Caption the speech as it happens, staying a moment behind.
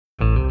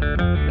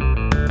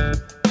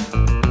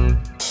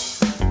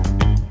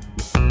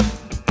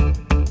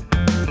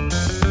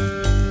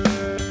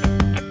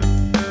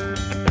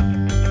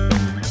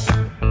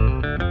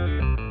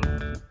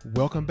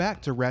Welcome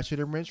back to Ratchet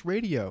and Wrench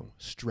Radio,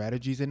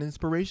 strategies and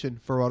inspiration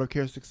for auto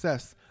care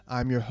success.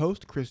 I'm your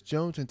host, Chris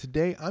Jones, and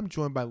today I'm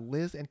joined by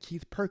Liz and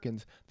Keith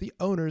Perkins, the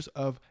owners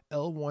of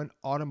L1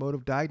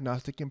 Automotive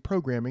Diagnostic and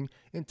Programming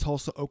in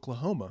Tulsa,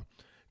 Oklahoma.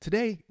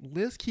 Today,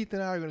 Liz, Keith,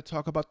 and I are going to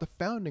talk about the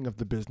founding of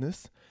the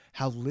business,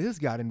 how Liz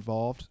got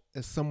involved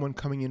as someone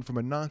coming in from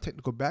a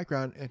non-technical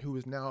background and who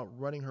is now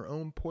running her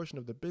own portion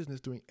of the business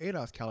doing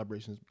ADAS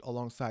calibrations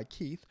alongside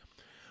Keith.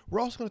 We're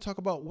also going to talk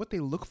about what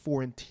they look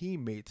for in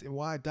teammates and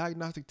why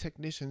diagnostic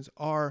technicians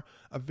are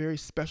a very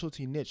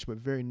specialty niche, but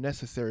very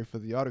necessary for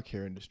the auto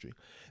care industry.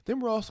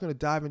 Then we're also going to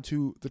dive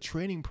into the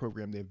training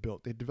program they've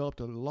built. They developed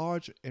a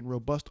large and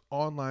robust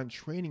online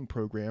training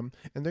program,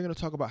 and they're going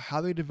to talk about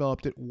how they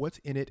developed it, what's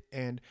in it,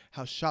 and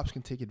how shops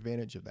can take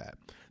advantage of that.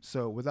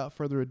 So without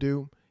further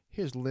ado,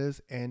 here's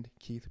Liz and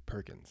Keith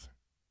Perkins.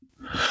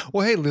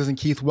 Well, hey, Liz and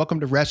Keith,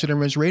 welcome to Ratchet and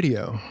Wrench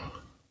Radio.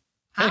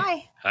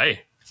 Hi.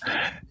 Hi.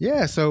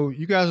 Yeah, so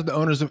you guys are the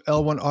owners of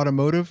L1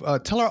 Automotive.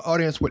 Tell our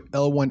audience what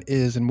L1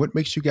 is and what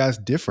makes you guys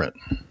different.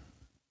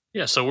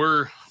 Yeah, so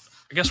we're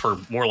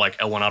more like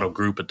L1 Auto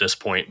Group at this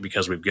point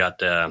because we've got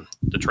the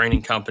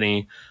training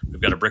company,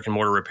 we've got a brick and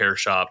mortar repair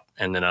shop,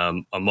 and then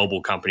a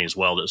mobile company as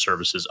well that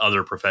services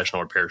other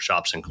professional repair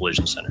shops and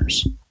collision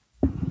centers.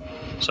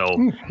 So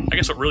I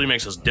guess what really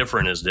makes us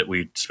different is that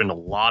we spend a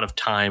lot of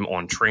time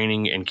on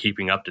training and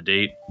keeping up to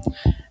date.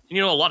 And,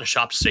 a lot of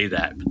shops say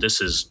that, but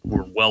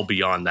we're well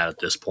beyond that at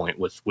this point.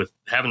 With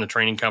having the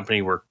training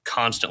company, we're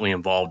constantly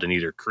involved in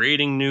either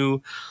creating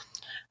new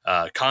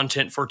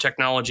content for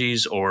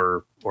technologies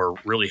or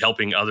really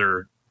helping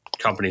other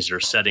companies that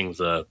are setting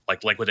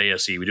like with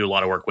ASE. We do a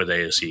lot of work with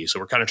ASE. So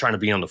we're kind of trying to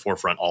be on the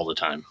forefront all the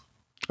time.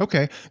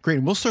 Okay, great.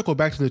 And we'll circle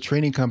back to the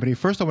training company.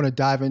 First, I want to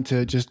dive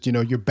into just,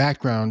 your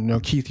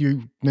background. Keith,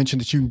 you mentioned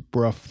that you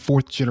were a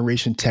fourth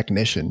generation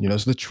technician,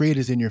 so the trade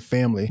is in your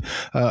family.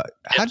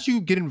 How did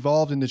you get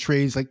involved in the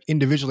trades, like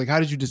individually? How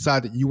did you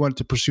decide that you wanted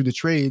to pursue the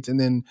trades? And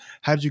then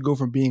how did you go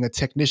from being a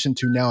technician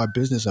to now a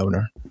business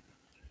owner?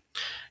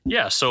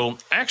 Yeah, so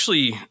I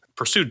actually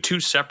pursued two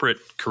separate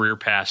career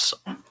paths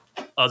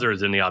other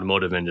than the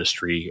automotive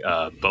industry,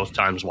 both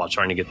times while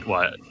trying to get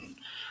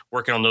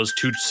working on those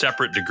two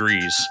separate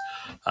degrees.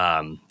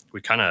 I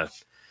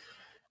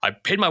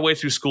paid my way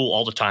through school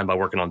all the time by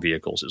working on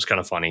vehicles. It was kind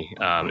of funny.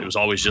 It was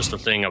always just the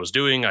thing I was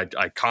doing.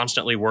 I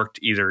constantly worked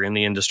either in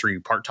the industry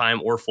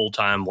part-time or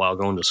full-time while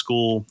going to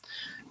school.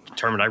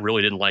 Determined I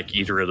really didn't like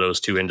either of those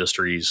two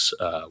industries,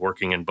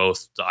 working in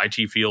both the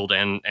IT field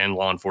and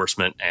law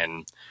enforcement,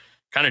 and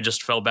kind of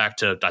just fell back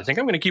to, I think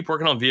I'm going to keep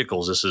working on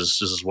vehicles. This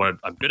is what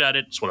I'm good at.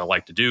 It's what I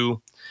like to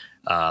do.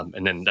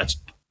 And then that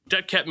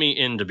kept me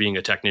into being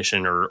a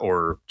technician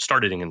or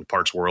started in the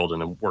parts world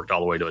and then worked all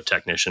the way to a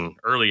technician.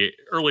 Early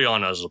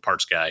on, I was a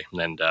parts guy.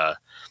 And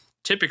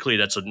typically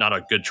that's not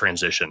a good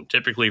transition.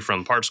 Typically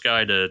from parts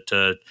guy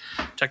to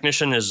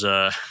technician is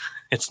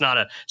it's not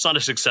a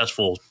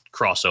successful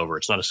crossover.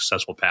 It's not a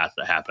successful path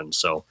that happens.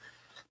 So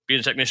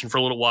being a technician for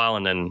a little while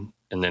and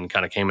then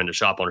kind of came into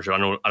shop ownership. I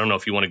don't know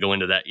if you want to go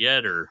into that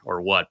yet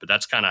or what, but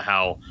that's kind of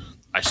how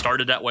I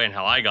started that way and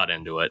how I got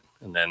into it.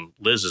 And then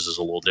Liz's is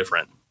a little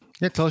different.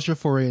 Yeah, tell us your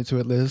foray into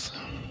it, Liz.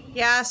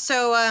 Yeah,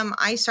 so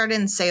I started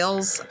in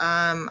sales.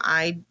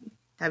 I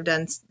have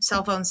done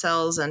cell phone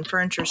sales and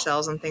furniture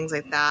sales and things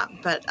like that.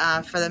 But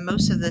for the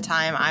most of the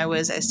time, I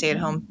was a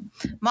stay-at-home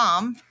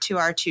mom to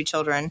our two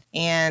children.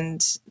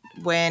 And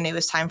when it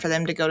was time for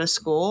them to go to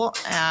school,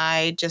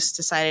 I just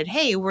decided,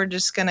 hey, we're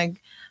just going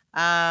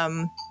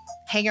to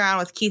hang around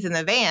with Keith in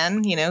the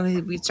van.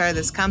 We started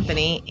this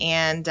company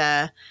and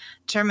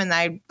determined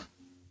that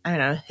I don't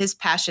know, his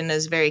passion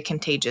is very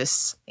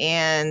contagious.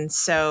 And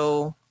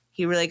so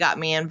he really got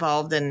me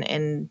involved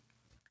and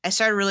I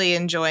started really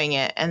enjoying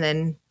it. And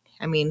then,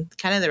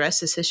 kind of the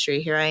rest is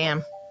history. Here I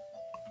am.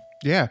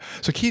 Yeah.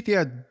 So Keith,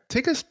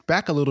 take us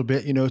back a little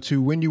bit,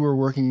 to when you were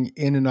working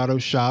in an auto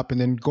shop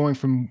and then going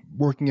from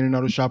working in an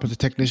auto shop as a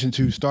technician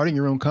to starting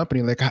your own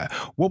company. Like,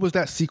 what was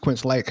that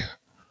sequence like?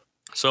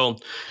 So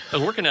I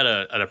was working at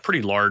a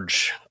pretty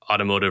large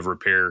automotive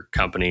repair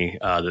company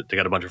that they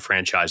got a bunch of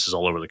franchises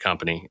all over the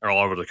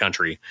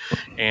country.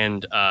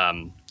 And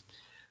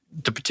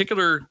the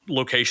particular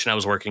location I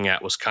was working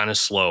at was kind of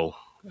slow.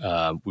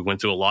 We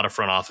went through a lot of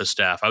front office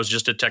staff. I was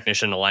just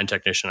a line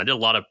technician. I did a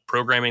lot of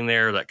programming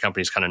there. That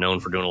company's kind of known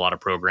for doing a lot of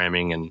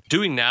programming, and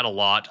doing that a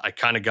lot. I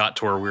kind of got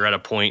to where we were at a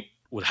point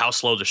with how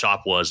slow the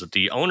shop was that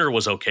the owner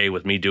was okay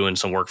with me doing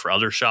some work for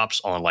other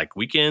shops on like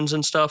weekends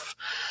and stuff.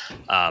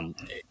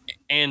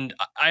 And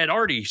I had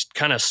already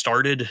kind of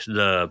started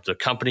the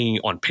company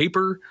on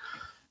paper,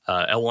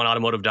 L1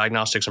 Automotive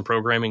Diagnostics and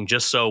Programming,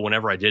 just so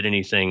whenever I did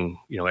anything,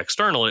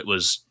 external, it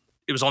was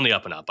on the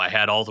up and up. I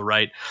had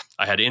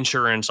I had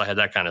insurance, I had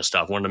that kind of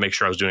stuff. Wanted to make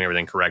sure I was doing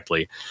everything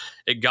correctly.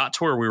 It got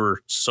to where we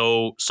were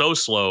so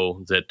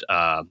slow that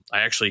I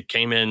actually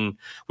came in.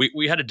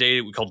 We had a day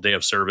we called Day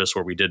of Service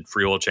where we did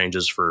free oil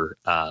changes for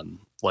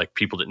like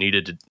people that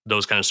needed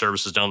those kind of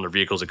services done on their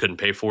vehicles that couldn't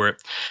pay for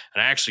it.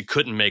 And I actually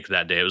couldn't make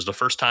that day. It was the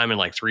first time in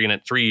like 3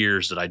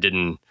 years that I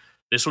didn't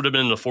this would have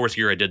been the fourth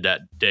year I did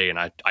that day. And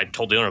I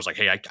told the owner, I was like,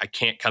 hey, I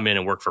can't come in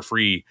and work for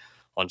free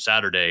on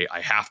Saturday. I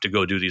have to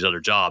go do these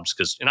other jobs.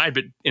 And I had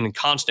been in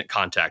constant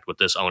contact with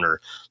this owner,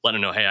 letting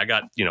him know, hey, I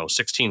got,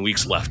 16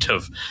 weeks left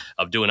of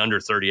doing under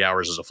 30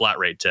 hours as a flat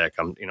rate tech.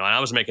 And I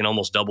was making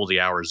almost double the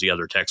hours the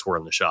other techs were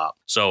in the shop.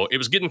 So it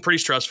was getting pretty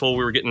stressful.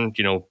 We were getting,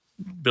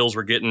 bills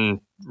were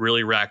getting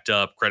really racked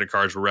up. Credit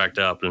cards were racked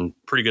up and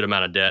pretty good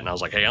amount of debt. And I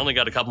was like, hey, I only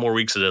got a couple more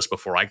weeks of this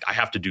before I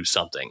have to do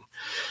something.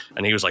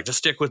 And he was like, just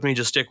stick with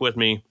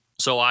me.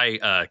 So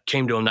I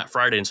came to him that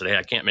Friday and said, hey,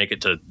 I can't make it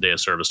to day of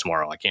service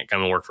tomorrow. I can't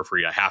come and work for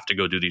free. I have to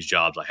go do these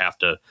jobs. I have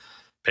to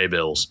pay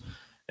bills.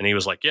 And he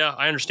was like, yeah,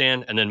 I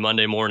understand. And then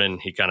Monday morning,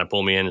 he kind of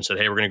pulled me in and said,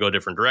 hey, we're going to go a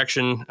different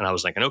direction. And I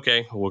was thinking,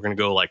 okay, we're going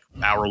to go like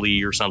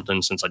hourly or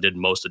something, since I did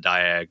most of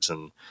Diags.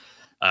 And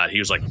he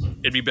was like,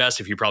 it'd be best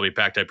if you probably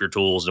packed up your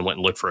tools and went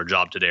and looked for a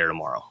job today or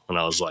tomorrow. And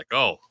I was like,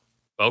 oh,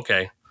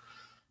 okay.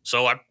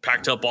 So I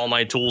packed up all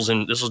my tools,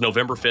 and this was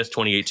November 5th,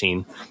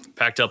 2018,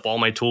 packed up all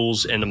my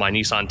tools into my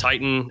Nissan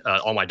Titan,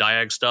 all my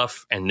Diag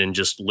stuff, and then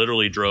just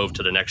literally drove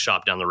to the next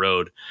shop down the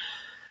road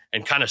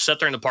and kind of sat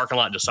there in the parking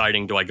lot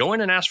deciding, do I go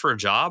in and ask for a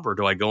job, or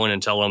do I go in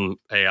and tell them,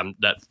 hey, I'm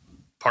that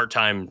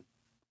part-time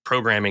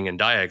programming and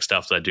Diag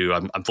stuff that I do,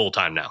 I'm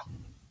full-time now.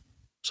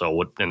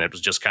 And it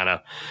was just kind of,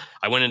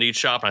 I went into each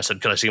shop and I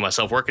said, could I see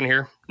myself working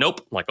here?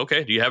 Nope. I'm like,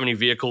 okay, do you have any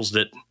vehicles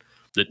that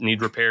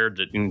need repaired,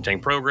 that need anything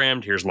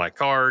programmed? Here's my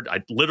card.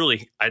 I'd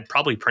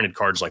probably printed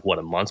cards like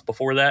a month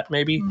before that,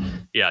 maybe. Mm-hmm.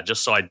 Yeah.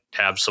 Just so I'd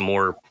have some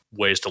more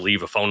ways to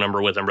leave a phone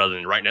number with them rather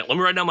than let me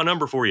write down my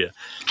number for you.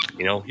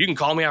 You can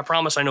call me. I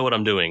promise I know what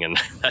I'm doing. And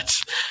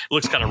it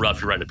looks kind of rough.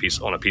 You're writing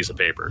on a piece of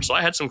paper. So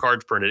I had some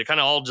cards printed. It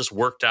kind of all just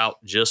worked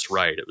out just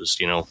right. It was,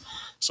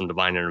 some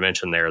divine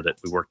intervention there that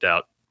we worked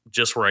out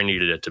just where I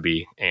needed it to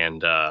be.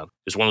 And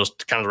it's one of those,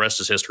 kind of the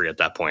rest is history at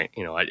that point.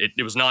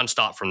 It was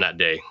nonstop from that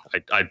day.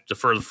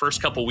 For the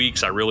first couple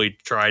weeks, I really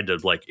tried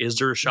to is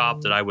there a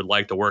shop that I would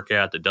like to work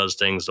at that does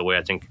things the way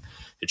I think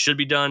it should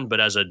be done?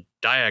 But as a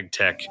Diag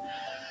tech,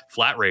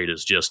 flat rate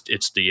is just,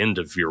 it's the end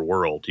of your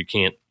world. You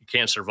can't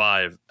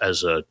survive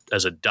as a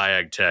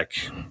Diag tech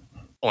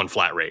on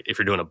flat rate if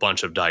you're doing a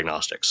bunch of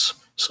diagnostics.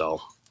 So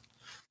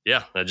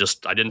yeah, I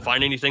didn't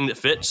find anything that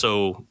fit.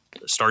 So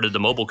started the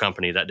mobile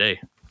company that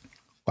day.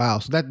 Wow.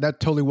 So that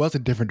totally was a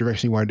different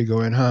direction you wanted to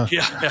go in, huh?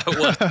 Yeah, it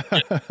was.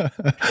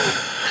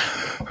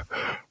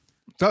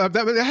 So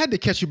that had to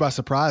catch you by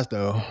surprise,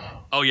 though.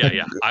 Oh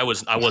yeah. I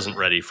wasn't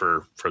ready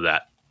for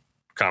that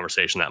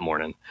conversation that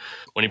morning.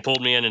 When he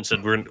pulled me in and said,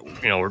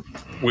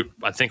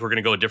 I think we're going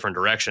to go a different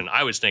direction.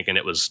 I was thinking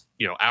it was,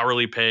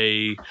 hourly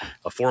pay,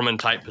 a foreman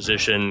type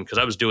position, because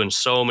I was doing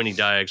so many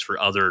Diags for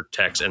other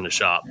techs in the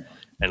shop,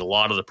 and a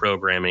lot of the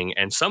programming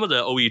and some of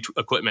the OE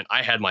equipment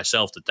I had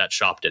myself that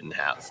shop didn't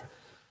have.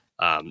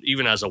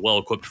 Even as a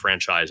well-equipped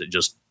franchise,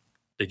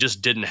 they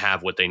just didn't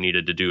have what they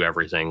needed to do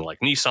everything. Like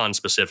Nissan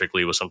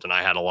specifically was something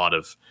I had a lot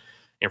of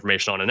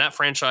information on. And that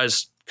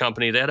franchise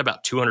company, they had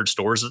about 200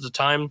 stores at the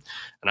time.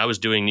 And I was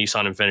doing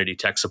Nissan Infinity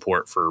tech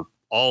support for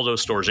all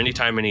those stores.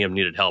 Anytime any of them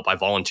needed help, I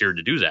volunteered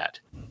to do that.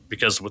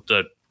 Because with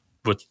the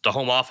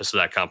home office of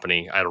that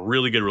company, I had a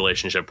really good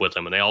relationship with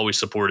them. And they always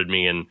supported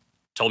me and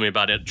told me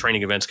about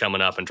training events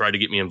coming up and tried to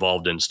get me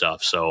involved in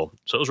stuff. So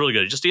it was really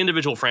good. Just the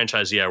individual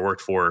franchisee I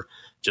worked for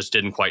just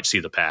didn't quite see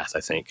the path, I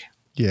think.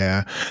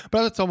 Yeah.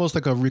 But it's almost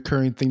like a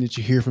recurring thing that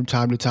you hear from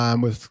time to time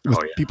with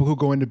people who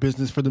go into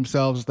business for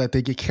themselves, that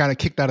they get kind of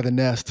kicked out of the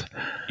nest.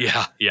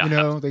 Yeah.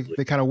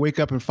 They kind of wake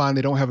up and find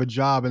they don't have a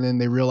job, and then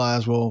they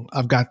realize, well,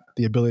 I've got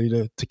the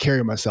ability to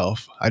carry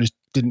myself. I just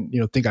didn't,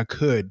 think I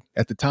could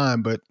at the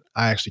time, but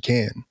I actually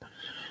can.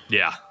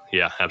 Yeah,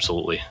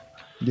 absolutely.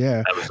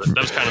 Yeah. That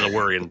was kind of the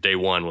worry in day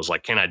one, was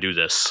like, can I do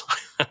this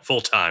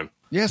full time?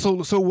 Yeah.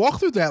 So walk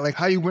through that, like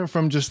how you went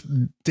from just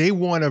day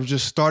one of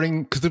just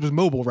starting, because it was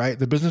mobile, right?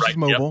 The business was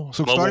mobile. Yep.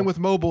 So mobile. Starting with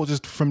mobile,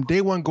 just from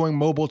day one going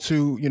mobile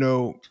to,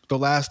 the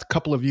last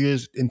couple of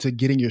years into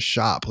getting your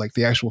shop, like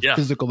the actual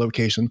physical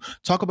location.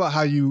 Talk about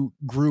how you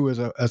grew as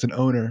an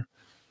owner.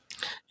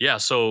 Yeah.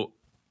 So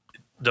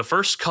the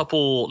first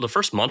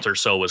month or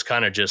so was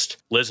kind of just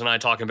Liz and I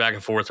talking back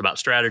and forth about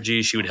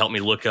strategy. She would help me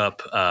look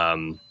up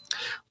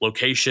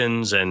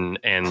locations and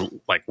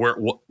like what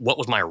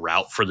was my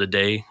route for the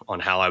day on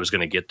how I was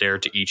going to get there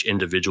to each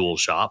individual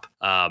shop.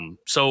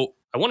 So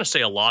I want to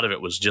say a lot of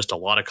it was just a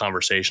lot of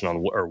conversation on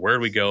where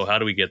do we go? How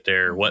do we get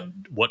there?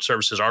 What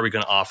services are we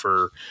going to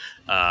offer?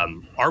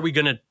 Are we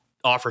going to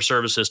offer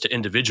services to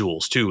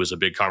individuals too, was a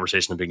big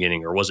conversation in the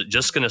beginning, or was it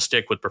just going to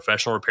stick with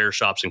professional repair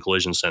shops and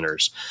collision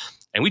centers?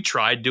 And we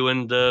tried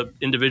doing the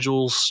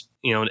individuals,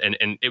 and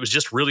it was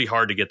just really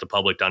hard to get the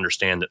public to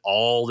understand that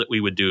all that we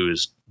would do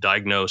is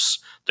diagnose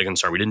the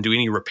concern. We didn't do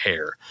any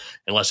repair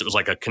unless it was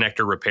like a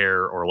connector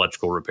repair or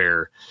electrical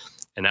repair.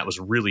 And that was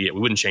really it. We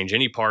wouldn't change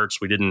any parts.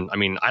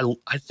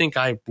 I think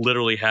I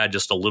literally had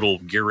just a little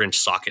gear wrench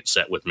socket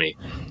set with me.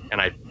 And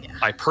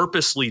I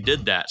purposely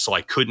did that so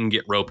I couldn't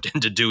get roped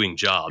into doing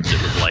jobs.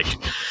 It was like,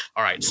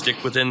 all right,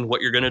 stick within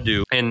what you're going to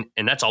do. And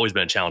that's always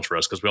been a challenge for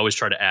us, because we always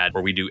try to add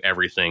where we do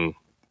everything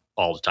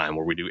all the time,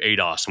 where we do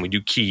ADOS and we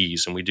do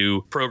keys and we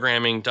do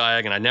programming,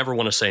 Diag, and I never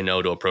want to say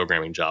no to a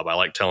programming job. I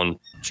like telling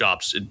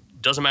shops, it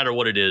doesn't matter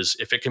what it is.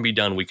 If it can be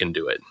done, we can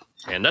do it.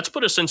 And that's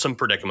put us in some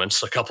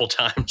predicaments a couple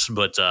times.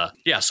 But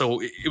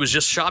so it was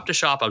just shop to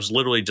shop. I was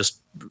literally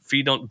just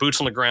boots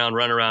on the ground,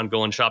 running around,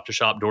 going shop to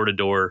shop, door to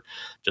door,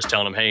 just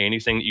telling them, hey,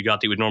 anything that you got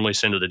that you would normally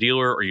send to the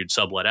dealer, or you'd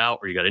sublet out,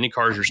 or you got any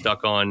cars you're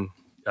stuck on,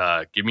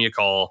 give me a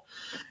call.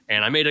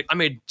 And I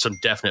made some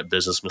definite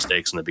business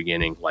mistakes in the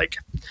beginning. Like,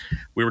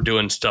 we were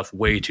doing stuff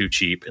way too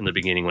cheap in the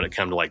beginning when it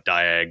came to like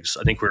Diags.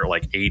 I think we were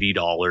like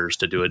 $80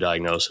 to do a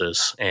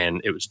diagnosis.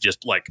 And it was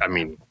just like,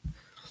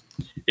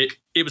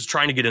 it was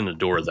trying to get in the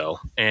door, though.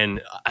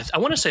 And I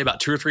want to say about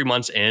 2 or 3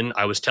 months in,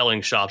 I was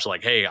telling shops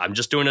like, hey, I'm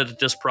just doing it at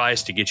this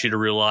price to get you to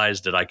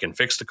realize that I can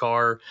fix the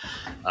car,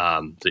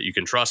 that you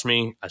can trust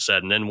me. I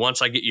said, and then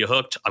once I get you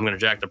hooked, I'm going to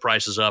jack the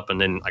prices up, and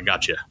then I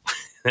got you.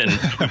 And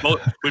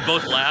we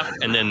both laugh.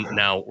 And then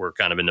now we're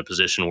kind of in a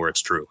position where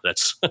it's true.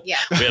 That's we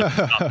have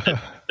shops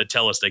that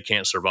tell us they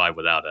can't survive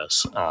without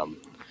us.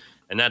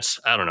 And that's,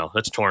 I don't know,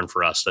 that's torn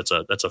for us. That's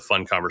a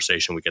fun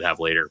conversation we could have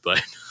later,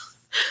 but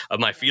of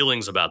my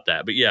feelings about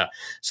that. But yeah,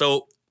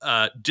 so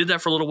did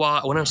that for a little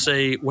while. I want to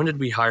say, when did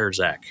we hire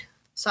Zach?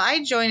 So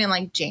I joined in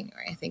like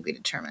January, I think we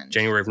determined.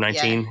 January of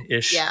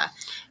 19-ish? Yeah.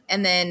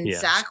 And then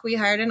Zach we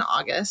hired in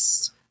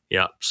August.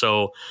 Yeah.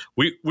 So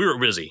we were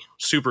busy,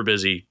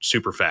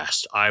 super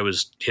fast. I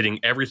was hitting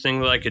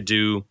everything that I could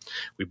do.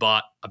 I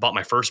bought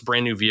my first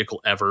brand new vehicle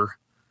ever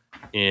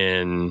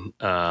in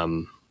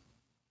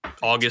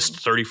August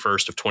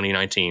 31st of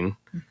 2019.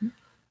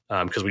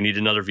 Because we need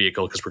another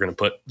vehicle, because we're going to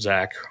put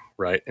Zach,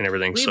 right, and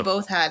everything. We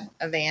both had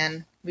a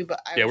van. We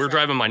were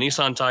driving my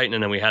Nissan Titan,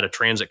 and then we had a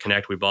Transit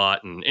Connect we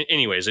bought. And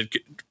anyways,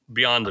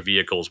 beyond the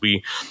vehicles,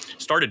 we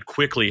started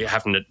quickly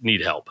having to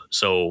need help.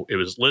 So it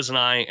was Liz and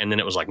I, and then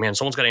it was like, man,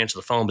 someone's got to answer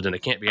the phone, but then they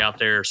can't be out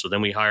there. So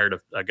then we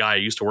hired a guy I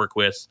used to work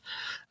with,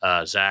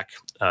 Zach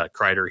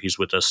Kreider. He's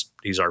with us.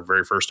 He's our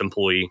very first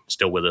employee,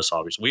 still with us,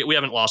 obviously. We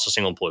haven't lost a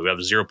single employee. We have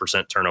a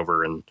 0%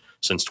 turnover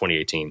since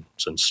 2018,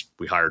 since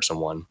we hired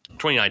someone.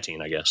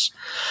 2019, I guess.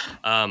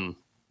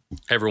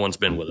 Everyone's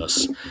been with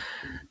us.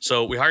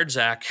 So we hired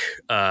Zach.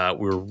 We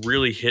were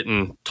really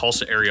hitting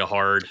Tulsa area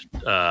hard.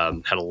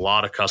 Had a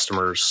lot of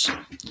customers.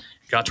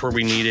 Got to where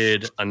we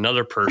needed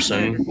another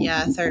person.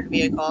 Third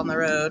vehicle on the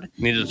road.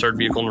 Needed a third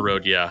vehicle on the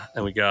road, yeah.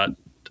 And we got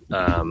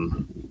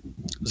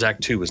Zach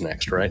 2 was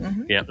next, right?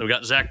 Mm-hmm. Yeah, we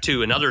got Zach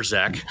 2, another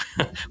Zach,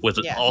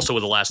 also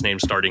with a last name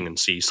starting in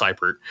C,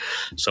 Seipert.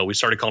 So we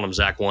started calling him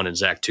Zach 1 and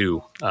Zach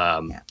 2.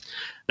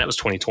 That was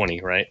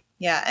 2020, right?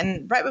 Yeah,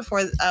 and right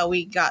before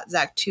we got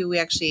Zach 2, we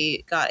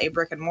actually got a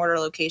brick and mortar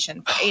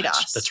location for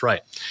ADOS. That's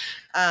right.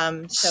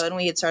 And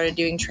we had started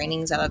doing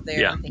trainings out of there.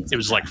 Yeah, and things it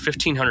was like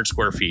 1,500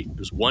 square feet. It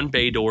was one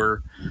bay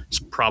door. It's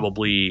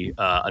probably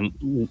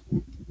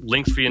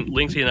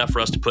lengthy enough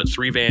for us to put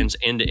 3 vans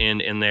end to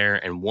end in there,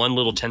 and one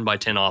little 10 by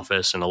 10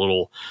 office and a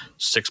little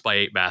 6 by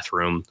 8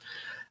 bathroom.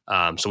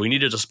 So we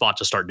needed a spot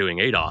to start doing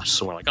ADOS.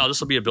 So we're like, this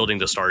will be a building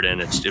to start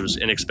in. It was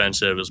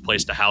inexpensive. It was a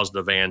place to house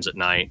the vans at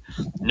night.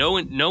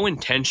 No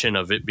intention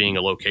of it being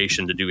a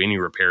location to do any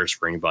repairs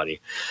for anybody.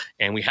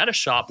 And we had a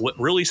shop. What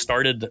really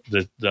started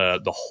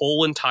the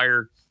whole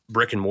entire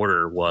brick and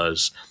mortar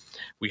was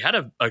we had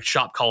a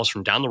shop call us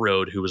from down the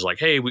road who was like,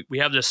 hey, we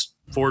have this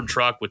Ford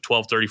truck with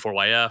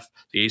 1234YF.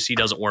 The AC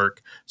doesn't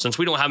work. Since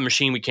we don't have a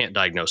machine, we can't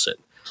diagnose it.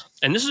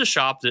 And this is a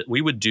shop that we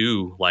would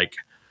do like,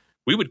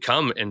 we would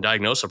come and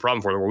diagnose a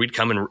problem for them, where we'd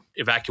come and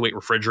evacuate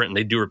refrigerant and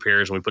they'd do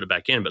repairs and we put it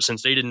back in. But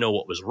since they didn't know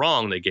what was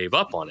wrong, they gave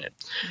up on it.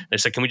 They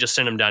said, can we just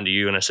send them down to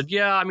you? And I said,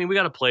 yeah, we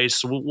got a place.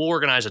 So we'll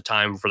organize a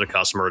time for the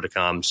customer to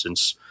come,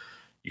 since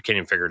you can't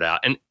even figure it out.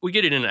 And we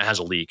get it in, it has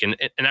a leak. And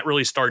that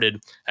really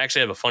started, I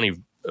actually have a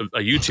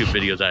YouTube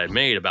video that I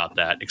made about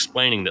that,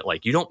 explaining that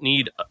like, you don't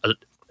need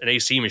an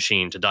AC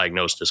machine to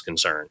diagnose this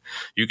concern.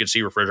 You can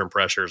see refrigerant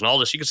pressures and all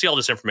this. You can see all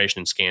this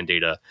information in scan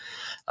data,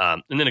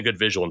 and then a good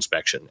visual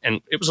inspection. And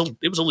it was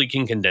a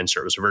leaking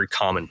condenser. It was a very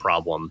common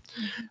problem.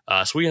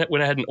 So we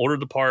went ahead and ordered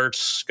the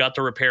parts, got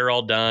the repair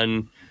all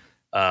done.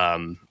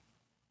 Got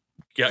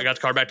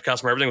the car back to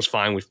customer. Everything was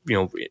fine. We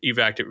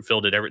evac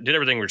filled it, did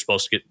everything we were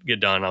supposed to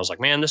get done. I was like,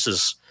 man,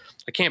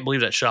 I can't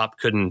believe that shop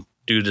couldn't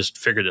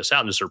figure this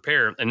out in this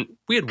repair. And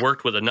we had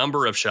worked with a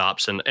number of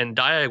shops, and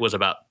Diag was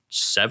about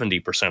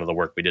 70% of the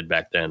work we did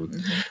back then.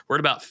 Mm-hmm. We're at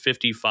about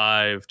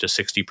 55 to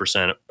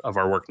 60% of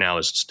our work now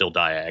is still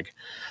Diag.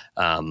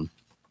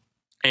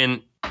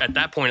 And at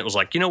that point, it was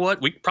like, you know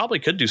what? We probably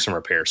could do some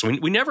repairs. So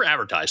we never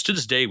advertised. To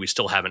this day, we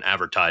still haven't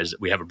advertised that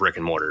we have a brick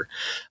and mortar.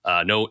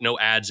 No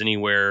ads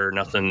anywhere,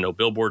 nothing, no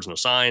billboards, no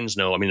signs.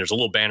 There's a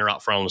little banner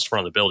out front on the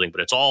front of the building,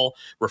 but it's all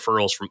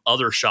referrals from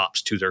other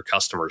shops to their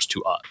customers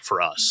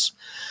for us.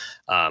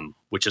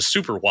 Which is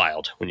super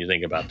wild when you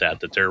think about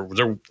that their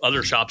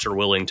other shops are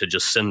willing to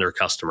just send their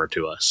customer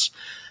to us.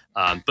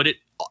 But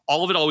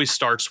all of it always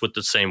starts with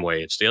the same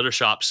way. It's the other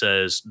shop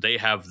says they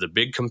have the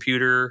big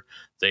computer,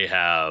 they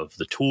have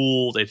the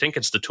tool, they think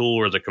it's the tool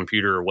or the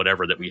computer or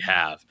whatever that we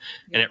have.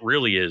 And it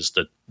really is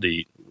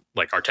the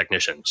like our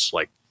technicians.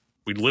 Like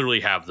we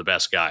literally have the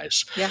best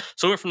guys. Yeah.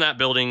 So we went from that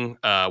building.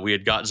 We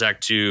had got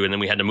Zach 2, and then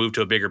we had to move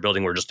to a bigger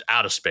building. We're just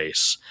out of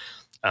space.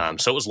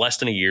 So it was less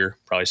than a year,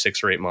 probably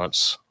 6 or 8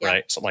 months,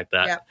 right? Something like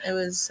that. Yeah, it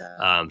was.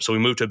 So we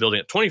moved to a building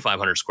at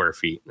 2,500 square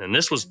feet, and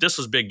this was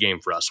big game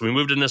for us. So we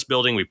moved in this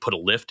building. We put a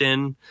lift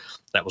in.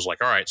 That was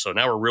like, all right. So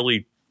now we're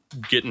really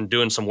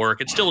doing some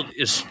work. It still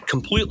is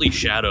completely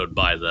shadowed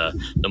by the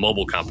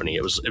mobile company.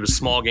 It was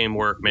small game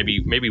work,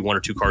 maybe 1 or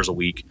 2 cars a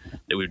week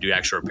that we would do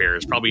extra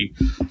repairs. Probably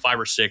 5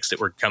 or 6 that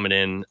were coming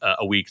in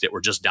a week that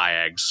were just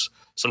Diags.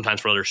 Sometimes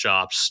for other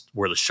shops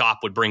where the shop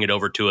would bring it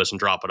over to us and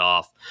drop it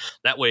off.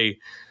 That way,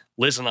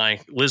 Liz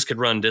could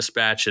run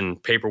dispatch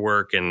and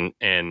paperwork and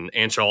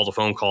answer all the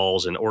phone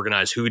calls and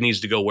organize who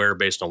needs to go where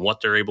based on what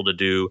they're able to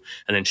do.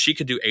 And then she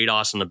could do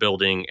ADOS in the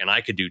building, and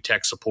I could do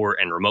tech support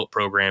and remote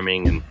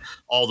programming and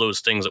all those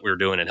things that we were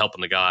doing and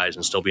helping the guys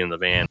and still be in the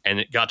van. And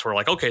it got to where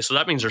like, okay, so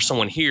that means there's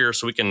someone here,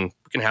 so we can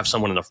have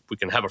someone we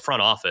can have a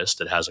front office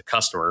that has a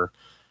customer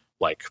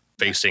like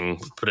facing,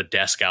 put a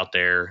desk out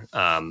there.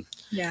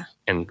 Yeah.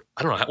 And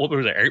I don't know, what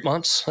were there, 8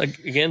 months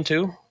again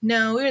too?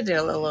 No, we were there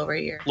a little over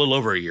a year. A little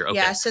over a year. Okay.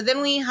 Yeah. So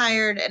then we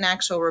hired an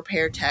actual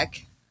repair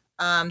tech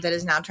that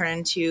has now turned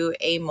into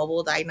a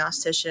mobile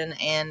diagnostician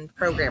and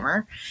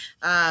programmer.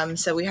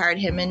 So we hired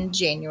him in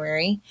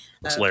January.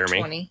 That's Laramie.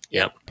 20.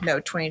 Yep. No,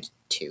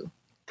 22.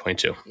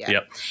 22. Yeah.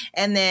 Yep.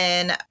 And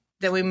then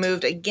we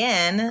moved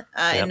again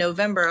in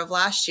November of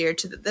last year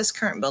to this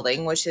current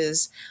building, which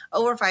is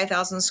over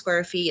 5,000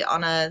 square feet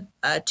on a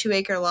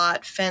 2-acre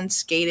lot,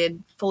 fence,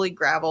 gated, fully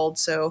graveled.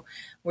 So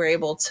we're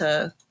able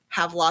to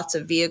have lots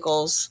of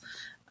vehicles.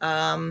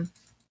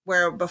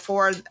 Where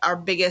before our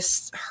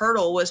biggest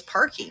hurdle was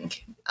parking.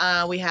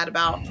 We had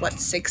about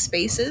 6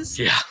 spaces.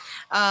 Yeah.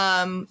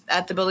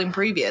 At the building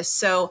previous.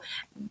 So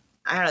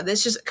I don't know.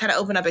 This just kind of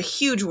opened up a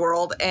huge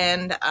world,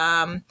 and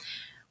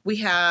we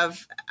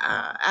have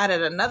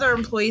added another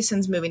employee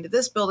since moving to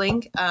this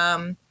building,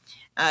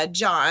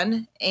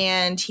 John,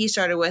 and he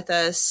started with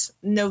us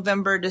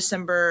November,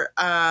 December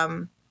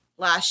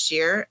last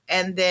year.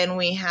 And then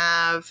we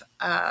have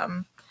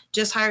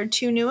just hired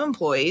 2 new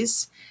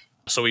employees.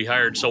 So we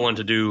hired someone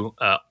to do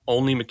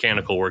only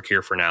mechanical work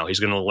here for now. He's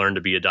going to learn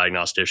to be a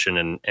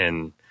diagnostician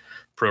and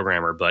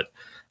programmer, but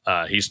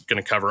he's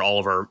going to cover all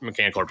of our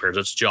mechanical repairs.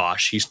 That's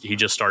Josh. He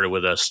just started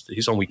with us.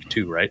 He's on week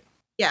 2, right?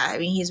 Yeah, I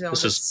mean, he's been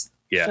with us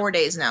 4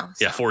 days now.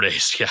 So. Yeah, 4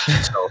 days. Yeah.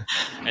 So,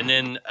 and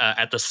then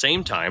at the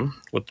same time,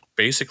 with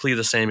basically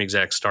the same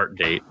exact start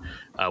date,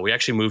 we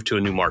actually moved to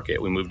a new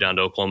market. We moved down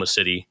to Oklahoma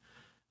City,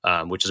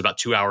 which is about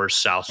 2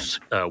 hours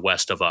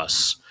west of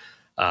us,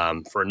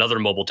 for another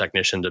mobile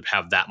technician to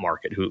have that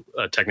market.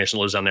 A technician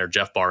lives down there,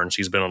 Jeff Barnes.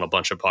 He's been on a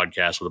bunch of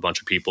podcasts with a bunch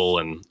of people,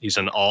 and he's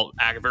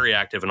very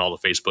active in all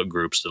the Facebook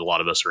groups that a lot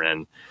of us are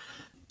in.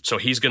 So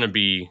he's going to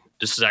be.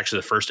 This is actually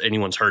the first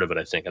anyone's heard of it.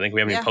 I think we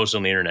haven't even posted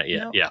on the internet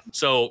yet. Nope. Yeah.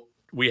 So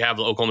we have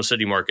the Oklahoma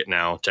City market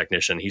now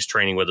technician. He's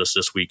training with us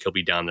this week. He'll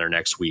be down there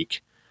next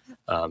week.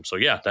 So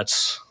yeah,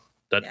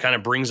 that kind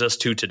of brings us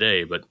to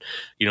today. But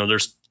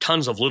there's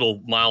tons of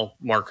little mile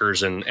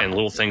markers and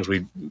little things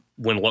we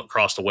went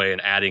across the way,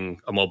 and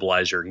adding a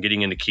mobilizer and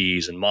getting into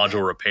keys and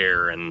module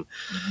repair. And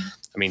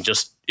I mean,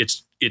 just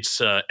it's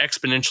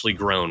exponentially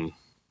grown.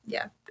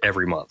 Yeah.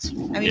 Every month.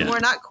 I mean, we're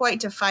not quite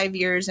to 5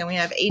 years, and we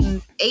have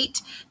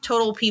eight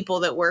total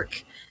people that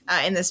work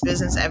in this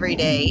business every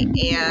day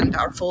and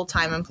are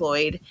full-time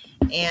employed.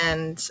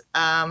 And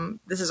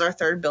this is our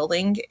 3rd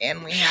building,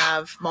 and we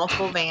have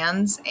multiple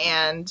vans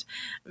and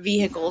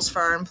vehicles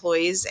for our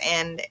employees.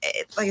 And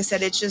like I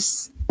said,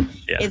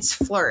 it's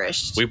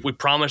flourished. We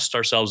promised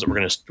ourselves that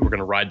we're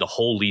gonna ride the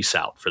whole lease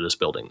out for this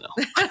building,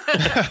 though.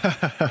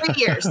 3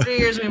 years. 3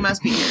 years we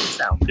must be here.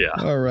 So yeah.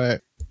 All right.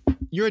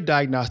 You're a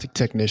diagnostic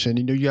technician.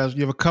 You have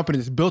a company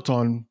that's built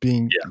on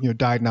being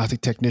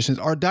diagnostic technicians.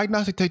 Are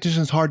diagnostic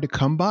technicians hard to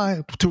come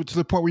by to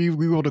the point where you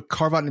were able to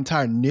carve out an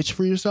entire niche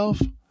for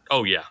yourself?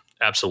 Oh yeah,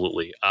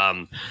 absolutely.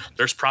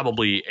 There's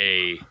probably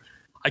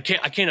I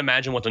can't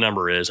imagine what the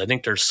number is. I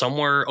think there's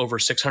somewhere over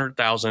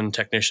 600,000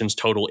 technicians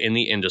total in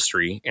the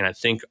industry, and I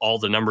think all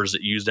the numbers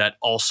that use that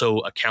also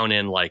account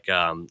in like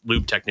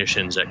lube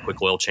technicians at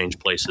quick oil change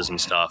places and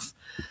stuff.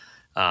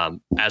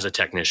 As a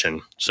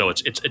technician. So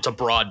it's a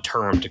broad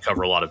term to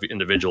cover a lot of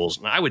individuals.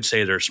 And I would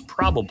say there's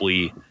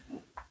probably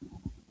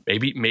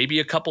maybe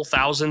a couple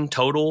thousand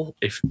total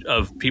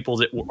of people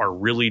that are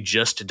really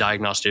just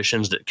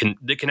diagnosticians that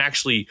can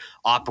actually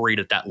operate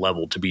at that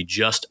level to be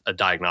just a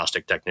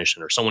diagnostic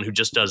technician, or someone who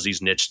just does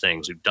these niche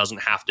things, who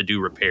doesn't have to do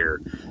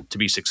repair to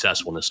be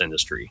successful in this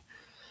industry.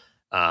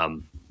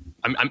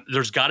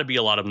 There's got to be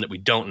a lot of them that we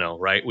don't know,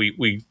 right?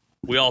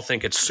 We all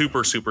think it's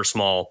super, super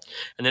small.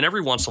 And then every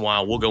once in a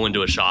while, we'll go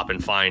into a shop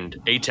and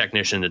find a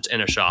technician that's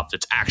in a shop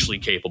that's actually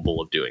capable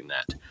of doing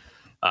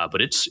that.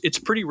 But it's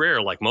pretty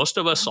rare. Like, most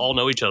of us all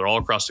know each other all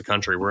across the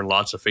country. We're in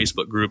lots of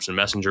Facebook groups and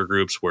messenger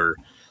groups where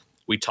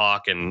we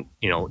talk, and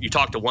you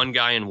talk to one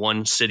guy in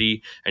one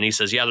city and he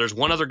says, yeah, there's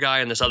one other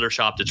guy in this other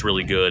shop that's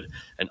really good.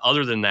 And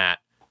other than that,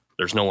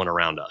 there's no one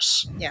around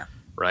us. Yeah.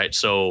 Right.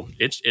 So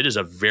it is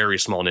a very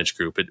small niche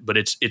group, but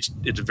it's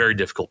very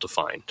difficult to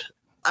find.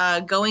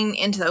 going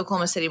into the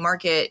Oklahoma City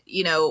market,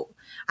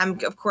 I'm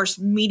of course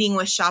meeting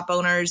with shop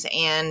owners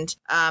and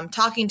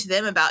talking to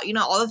them about,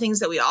 all the things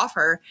that we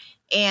offer.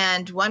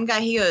 And one guy,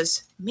 he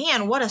goes,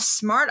 man, what a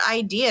smart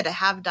idea to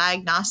have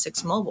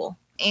diagnostics mobile.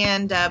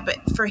 And, but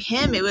for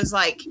him, it was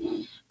like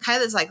kind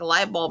of this like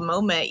light bulb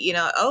moment,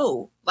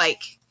 oh,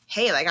 like,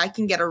 hey, like I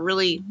can get a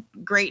really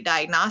great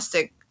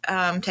diagnostic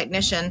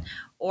technician,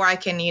 or I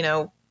can,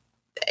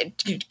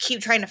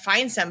 keep trying to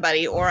find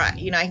somebody, or, I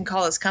can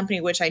call this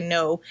company, which I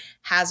know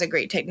has a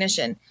great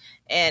technician.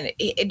 And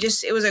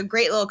it was a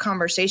great little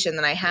conversation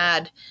that I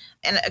had,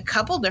 and a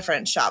couple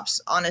different shops,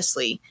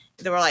 honestly,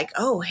 they were like,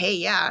 oh, hey,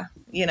 yeah,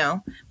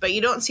 but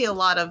you don't see a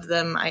lot of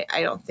them. I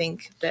don't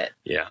think that.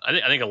 Yeah.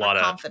 I think a lot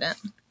of confident.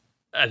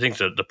 I think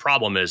the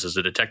problem is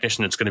that a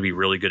technician that's going to be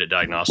really good at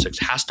diagnostics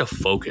has to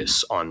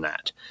focus on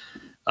that.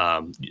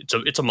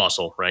 It's a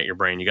muscle, right? Your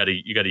brain, you got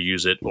to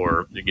use it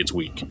or it gets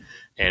weak.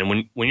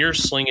 And when you're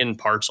slinging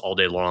parts all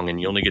day long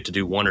and you only get to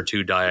do 1 or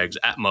 2 diags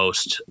at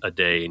most a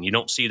day, and you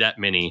don't see that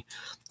many,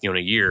 in a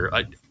year,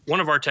 one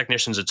of our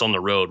technicians that's on the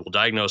road will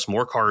diagnose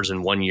more cars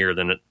in 1 year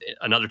than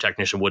another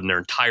technician would in their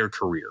entire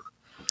career,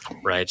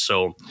 right?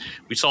 So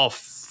we saw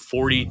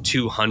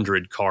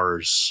 4,200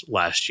 cars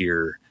last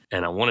year,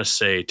 and I want to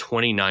say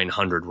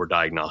 2,900 were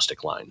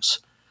diagnostic lines.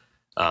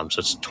 So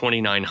it's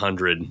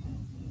 2,900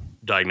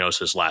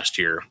 diagnosis last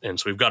year. And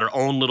so we've got our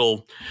own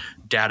little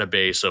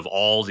database of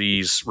all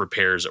these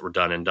repairs that were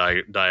done and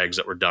diags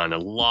that were done. A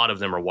lot of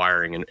them are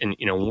wiring. And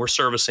when we're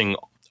servicing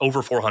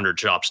over 400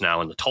 shops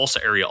now in the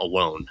Tulsa area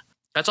alone,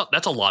 that's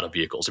a lot of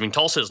vehicles. I mean,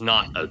 Tulsa is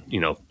not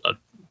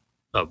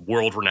a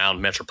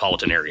world-renowned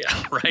metropolitan area,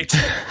 right?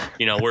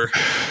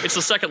 It's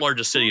the second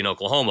largest city in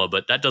Oklahoma,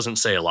 but that doesn't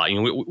say a lot.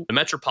 The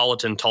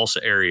metropolitan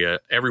Tulsa area,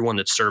 everyone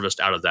that's serviced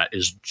out of that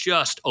is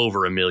just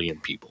over 1 million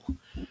people,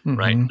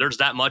 right? There's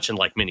that much in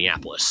like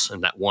Minneapolis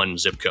and that one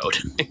zip code.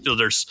 So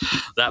there's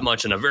that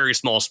much in a very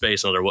small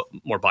space in other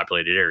more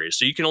populated areas.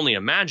 So you can only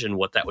imagine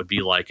what that would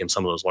be like in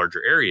some of those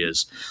larger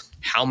areas,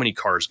 how many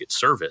cars get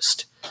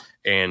serviced.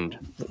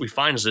 And what we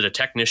find is that a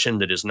technician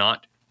that is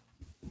not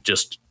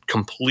just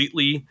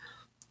completely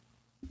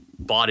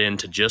bought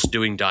into just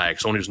doing diag,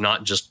 someone who's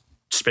not just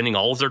spending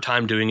all of their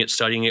time doing it,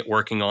 studying it,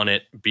 working on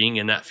it, being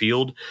in that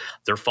field,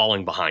 they're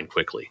falling behind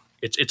quickly.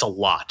 It's a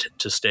lot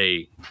to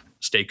stay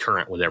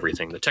current with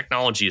everything. The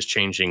technology is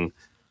changing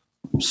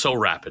so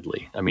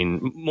rapidly. I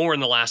mean, more in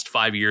the last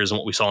 5 years than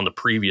what we saw in the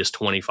previous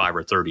 25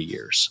 or 30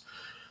 years.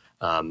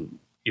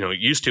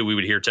 Used to, we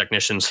would hear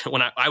technicians,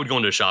 when I would go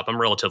into a shop, I'm a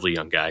relatively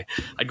young guy.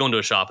 I'd go into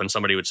a shop and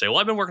somebody would say, well,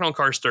 I've been working on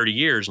cars 30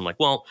 years. I'm like,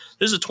 well,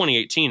 this is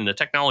 2018 and the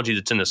technology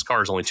that's in this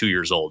car is only 2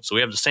 years old. So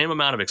we have the same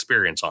amount of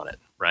experience on it,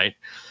 right?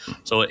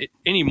 So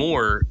any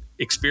more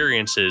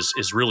experience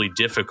is really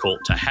difficult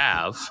to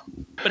have.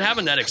 But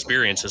having that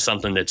experience is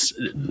something that's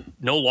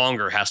no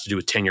longer has to do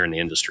with tenure in the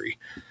industry.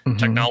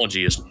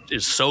 Technology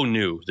is so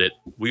new that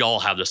we all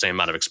have the same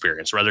amount of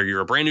experience. Whether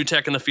you're a brand new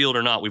tech in the field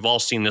or not, we've all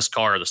seen this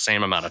car the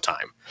same amount of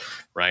time,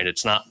 right?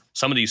 It's not,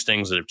 some of these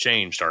things that have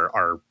changed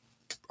are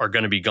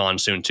going to be gone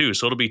soon too.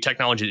 So it'll be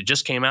technology that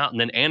just came out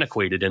and then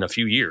antiquated in a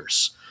few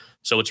years.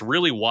 So it's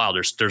really wild.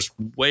 There's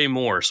way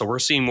more. So we're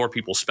seeing more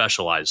people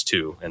specialize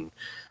too. And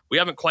we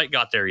haven't quite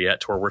got there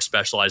yet to where we're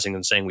specializing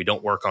and saying we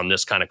don't work on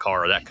this kind of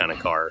car or that kind of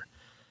car.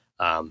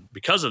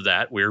 Because of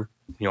that,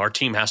 our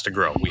team has to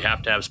grow. We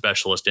have to have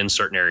specialists in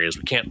certain areas.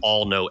 We can't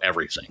all know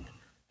everything.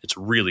 It's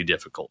really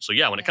difficult. So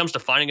yeah, when it comes to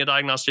finding a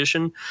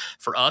diagnostician,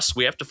 for us,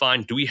 we have to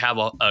find, do we have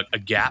a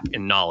gap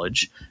in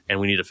knowledge, and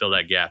we need to fill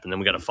that gap. And then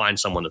we got to find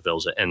someone that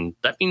fills it. And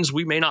that means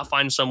we may not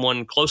find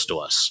someone close to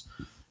us.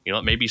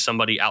 It may be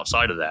somebody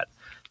outside of that.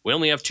 We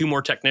only have 2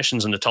 more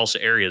technicians in the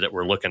Tulsa area that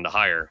we're looking to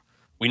hire.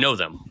 We know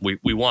them.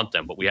 We want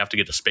them, but we have to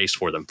get the space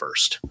for them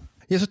first.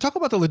 Yeah, so talk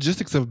about the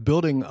logistics of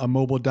building a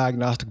mobile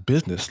diagnostic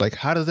business. Like,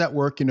 how does that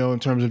work, in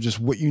terms of just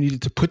what you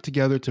needed to put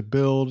together to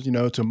build,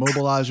 to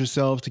mobilize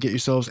yourselves, to get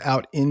yourselves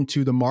out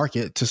into the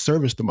market, to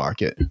service the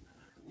market?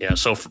 Yeah,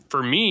 so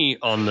for me,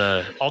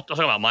 I'll talk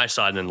about my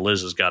side, and then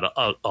Liz has got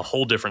a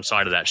whole different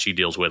side of that she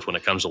deals with when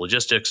it comes to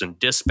logistics and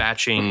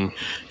dispatching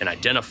and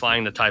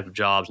identifying the type of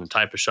jobs and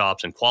type of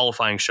shops and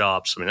qualifying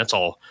shops. I mean, that's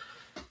all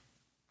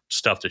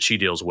stuff that she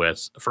deals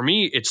with. For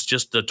me, it's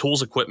just the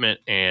tools,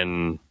 equipment,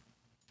 and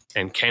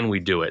can we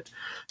do it?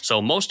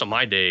 So most of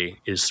my day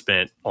is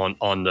spent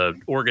on the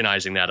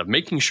organizing that, of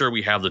making sure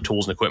we have the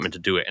tools and equipment to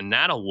do it. And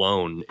that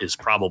alone is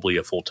probably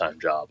a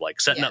full-time job,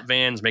 like setting up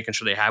vans, making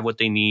sure they have what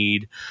they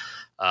need,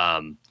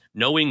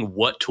 knowing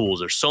what tools.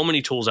 There's so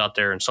many tools out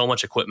there and so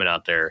much equipment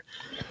out there.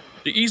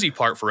 The easy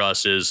part for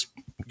us is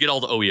get all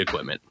the OE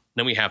equipment.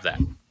 Then we have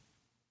that.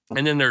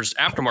 And then there's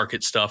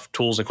aftermarket stuff,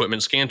 tools,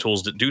 equipment, scan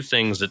tools that do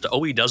things that the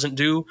OE doesn't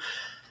do.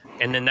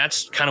 And then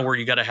that's kind of where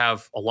you got to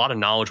have a lot of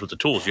knowledge with the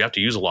tools. You have to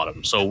use a lot of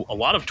them. So a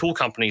lot of tool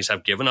companies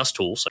have given us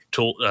tools.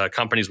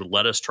 Companies would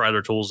let us try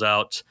their tools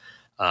out.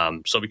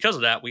 So because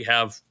of that, we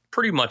have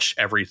pretty much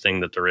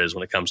everything that there is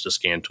when it comes to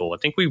scan tool. I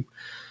think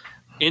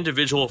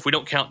if we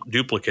don't count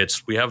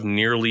duplicates, we have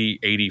nearly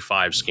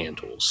 85 scan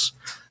tools.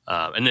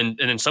 And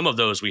then some of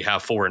those we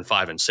have 4 and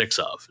 5 and 6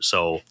 of.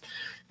 So,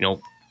 you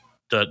know,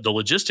 the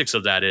logistics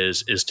of that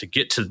is to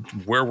get to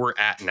where we're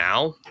at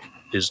now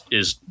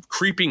is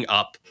creeping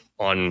up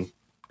on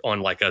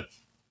like a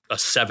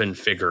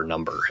 7-figure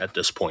number at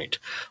this point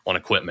on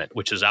equipment,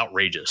 which is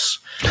outrageous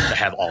to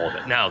have all of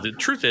it. Now, the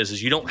truth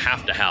is you don't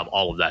have to have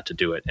all of that to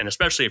do it. And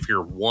especially if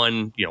you're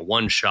one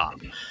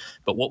shop.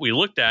 But what we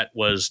looked at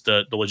was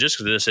the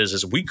logistics of this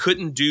is we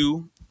couldn't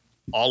do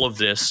all of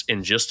this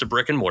in just the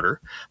brick and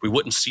mortar. We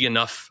wouldn't see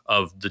enough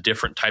of the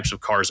different types of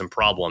cars and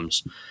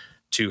problems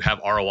to have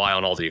ROI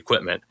on all the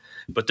equipment.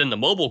 But then the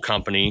mobile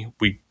company,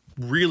 we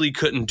really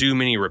couldn't do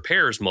many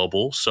repairs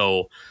mobile.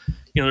 So,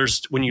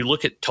 when you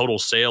look at total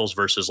sales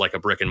versus like a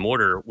brick and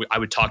mortar, I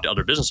would talk to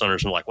other business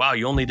owners and like, wow,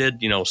 you only did,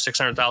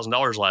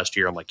 $600,000 last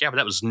year. I'm like, yeah, but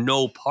that was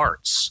no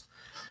parts.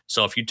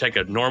 So if you take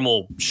a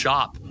normal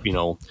shop,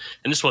 and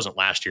this wasn't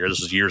last year, this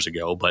was years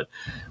ago, but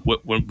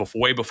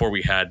way before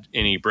we had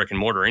any brick and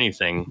mortar or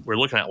anything, we're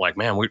looking at like,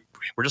 man,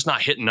 we're just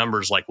not hitting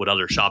numbers like what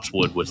other shops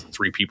would with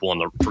 3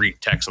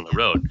 techs on the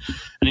road. And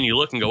then you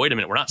look and go, wait a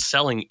minute, we're not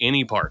selling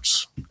any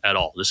parts at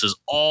all. This is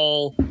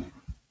all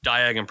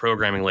Diag and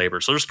programming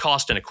labor. So there's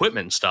cost and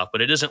equipment and stuff,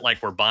 but it isn't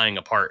like we're buying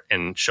a part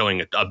and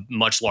showing a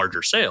much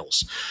larger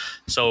sales.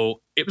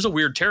 So it was a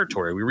weird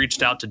territory. We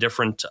reached out to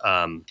different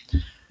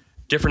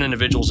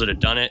individuals that had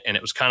done it, and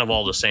it was kind of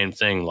all the same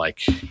thing.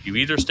 Like, you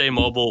either stay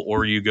mobile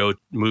or you go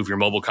move your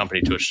mobile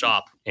company to a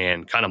shop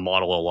and kind of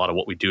model a lot of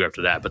what we do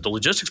after that. But the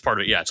logistics part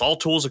of it, it's all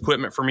tools,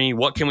 equipment for me.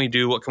 What can we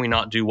do? What can we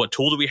not do? What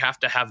tool do we have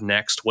to have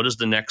next? What is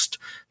the next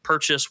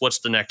purchase? What's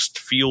the next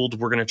field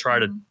we're going to try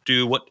to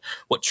do? What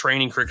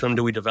training curriculum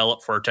do we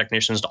develop for our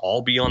technicians to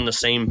all be on the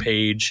same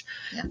page?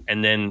 Yeah.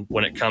 And then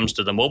when it comes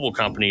to the mobile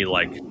company,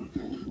 like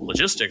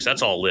logistics,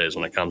 that's all Liz.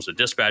 When it comes to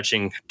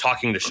dispatching,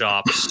 talking to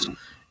shops,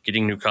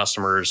 getting new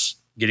customers,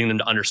 getting them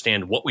to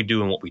understand what we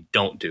do and what we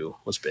don't do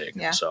was big.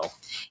 Yeah. So,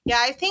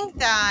 I think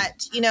that,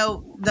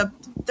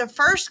 the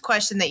first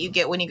question that you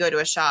get when you go to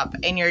a shop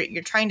and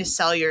you're trying to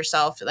sell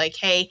yourself, like,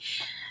 hey,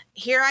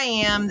 here I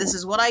am, this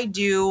is what I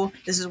do,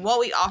 this is what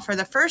we offer.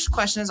 The first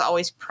question is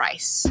always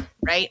price,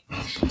 right?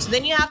 So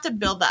then you have to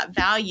build that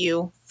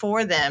value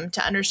for them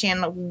to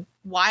understand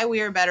why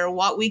we are better,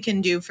 what we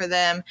can do for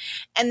them.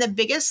 And the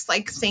biggest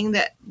thing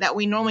that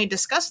we normally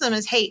discuss with them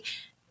is, hey,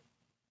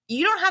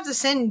 you don't have to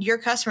send your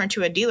customer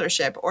to a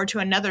dealership or to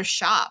another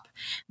shop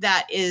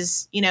that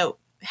is,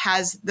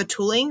 has the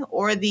tooling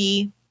or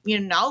the,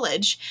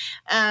 knowledge.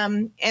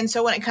 And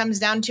so when it comes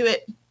down to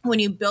it, when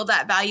you build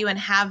that value and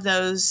have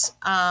those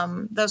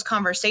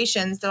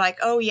conversations, they're like,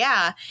 oh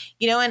yeah,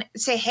 and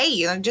say,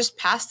 hey, just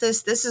pass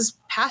this. This is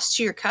passed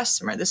to your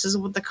customer. This is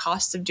what the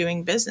cost of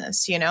doing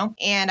business,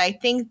 And I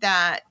think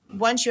that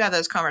once you have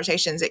those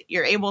conversations,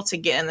 you're able to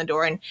get in the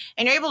door and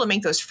you're able to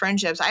make those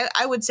friendships.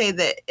 I would say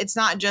that it's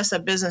not just a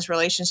business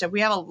relationship.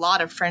 We have a lot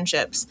of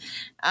friendships.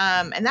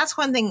 And that's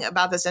one thing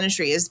about this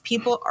industry is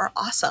people are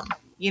awesome.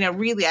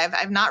 Really,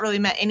 I've not really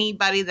met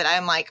anybody that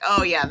I'm like,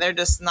 oh yeah, they're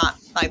just not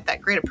like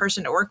that great a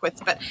person to work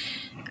with. But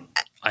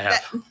I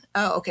have.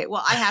 Oh, okay.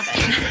 Well, I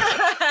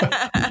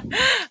haven't.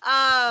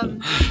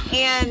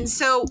 And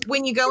so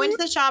when you go into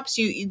the shops,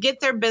 you get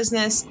their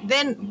business,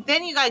 then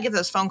you got to get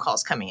those phone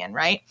calls coming in,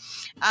 right?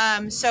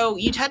 So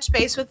you touch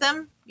base with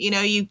them.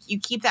 You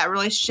keep that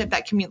relationship,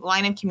 that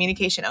line of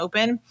communication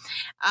open,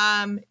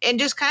 and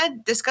just kind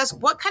of discuss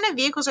what kind of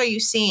vehicles are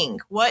you seeing?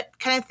 What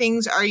kind of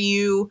things are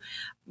you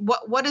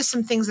what is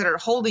some things that are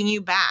holding you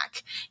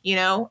back,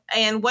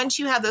 and once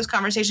you have those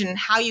conversations,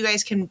 how you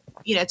guys can,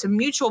 it's a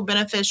mutually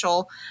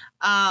beneficial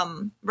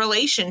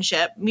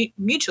relationship,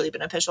 mutually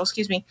beneficial,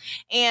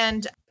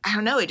 and I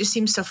don't know, it just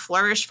seems to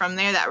flourish from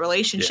there, that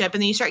relationship. Yeah.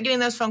 And then you start getting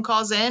those phone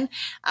calls in,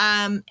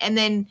 and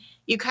then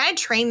you kind of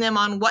train them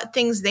on what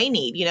things they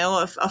need,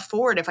 if a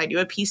Ford, if I do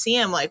a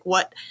PCM, like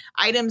what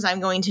items I'm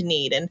going to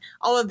need and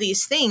all of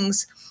these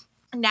things.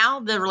 Now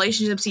the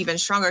relationship's even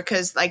stronger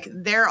because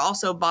they're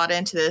also bought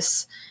into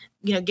this,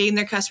 getting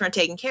their customer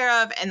taken care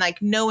of and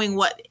knowing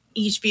what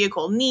each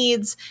vehicle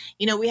needs.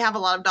 We have a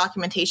lot of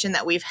documentation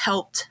that we've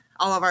helped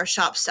all of our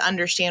shops to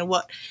understand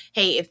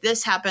hey, if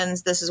this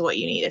happens, this is what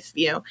you need. If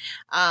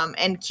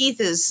and Keith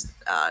is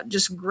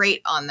just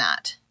great on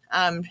that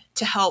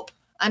to help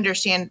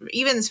understand,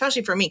 even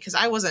especially for me, because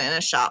I wasn't in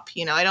a shop.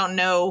 I don't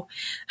know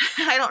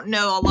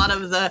a lot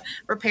of the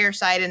repair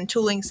side and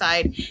tooling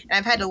side, and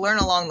I've had to learn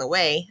along the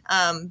way.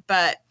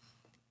 But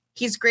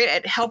he's great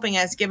at helping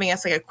us, giving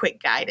us a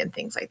quick guide and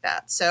things like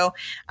that. So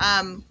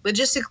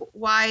logistic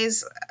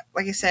wise,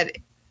 like I said,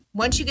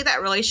 once you get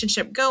that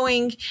relationship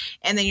going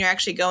and then you're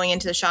actually going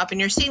into the shop and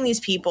you're seeing these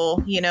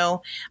people,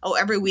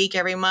 every week,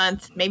 every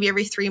month, maybe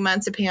every 3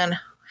 months, depending on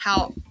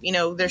how,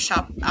 their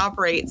shop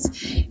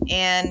operates.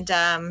 And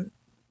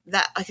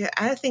that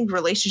I think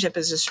relationship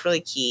is just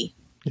really key.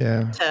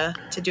 Yeah.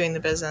 To doing the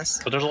business.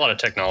 But there's a lot of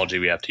technology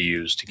we have to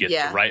use to get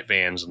the right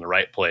vans in the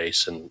right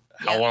place, and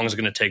how long is it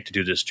going to take to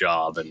do this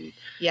job? And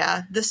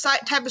the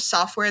type of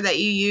software that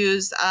you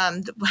use,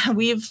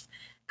 we're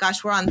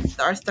on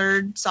our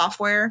third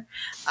software.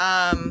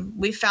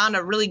 We found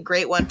a really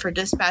great one for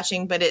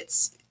dispatching, but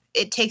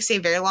it takes a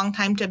very long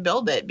time to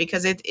build it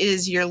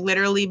because you're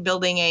literally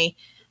building a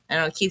I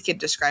know Keith could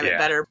describe it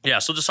better. Yeah.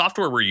 So the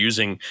software we're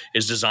using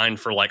is designed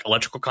for like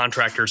electrical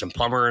contractors and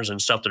plumbers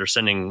and stuff that are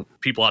sending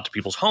people out to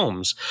people's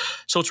homes.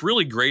 So it's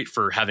really great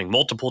for having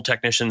multiple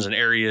technicians in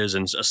areas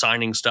and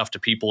assigning stuff to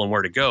people and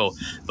where to go.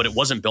 But it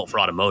wasn't built for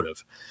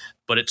automotive.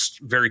 But it's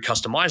very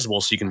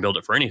customizable, so you can build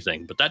it for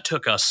anything. But that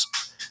took us,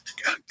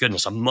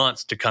 goodness, a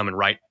month to come and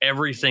write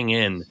everything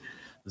in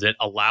that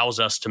allows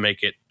us to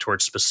make it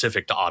towards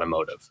specific to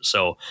automotive.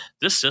 So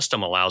this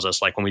system allows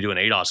us, like when we do an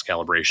ADAS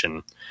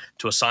calibration,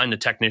 to assign the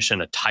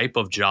technician a type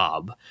of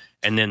job,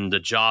 and then the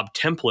job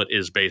template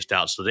is based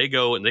out. So they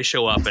go and they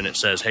show up and it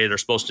says, hey, they're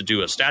supposed to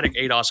do a static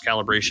ADAS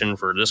calibration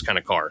for this kind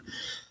of car.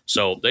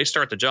 So they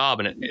start the job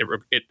and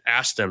it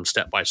asks them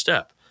step by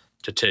step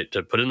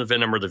to put in the VIN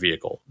number of the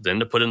vehicle, then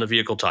to put in the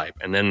vehicle type.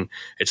 And then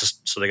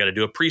so they got to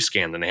do a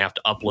pre-scan. Then they have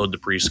to upload the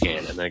pre-scan,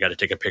 and then they got to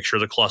take a picture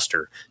of the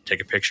cluster, take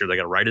a picture. They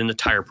got to write in the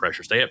tire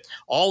pressures. They have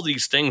all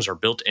these things are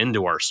built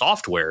into our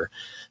software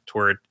to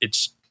where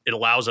it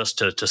allows us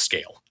to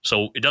scale.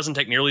 So it doesn't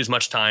take nearly as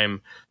much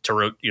time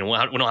to, we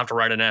don't have to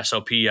write an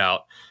SOP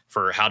out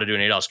for how to do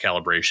an ADAS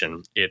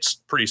calibration. It's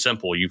pretty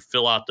simple. You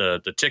fill out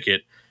the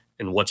ticket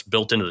and what's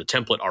built into the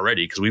template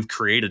already, because we've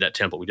created that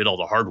template. We did all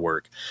the hard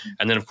work.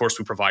 And then, of course,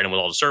 we provide them with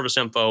all the service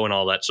info and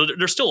all that. So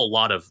there's still a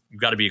lot of,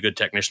 you've got to be a good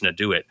technician to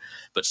do it.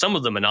 But some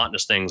of the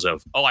monotonous things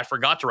of, I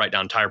forgot to write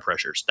down tire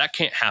pressures. That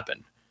can't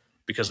happen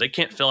because they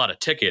can't fill out a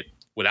ticket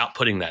without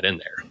putting that in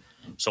there.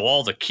 So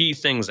all the key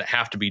things that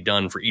have to be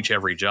done for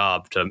every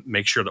job to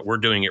make sure that we're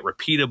doing it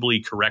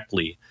repeatably,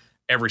 correctly,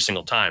 every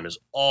single time is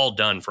all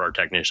done for our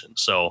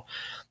technicians. So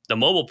the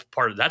mobile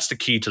part, that's the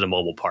key to the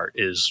mobile part,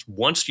 is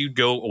once you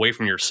go away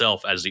from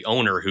yourself as the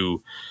owner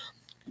who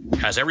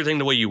has everything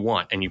the way you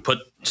want and you put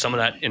some of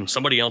that in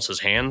somebody else's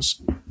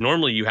hands,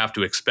 normally you have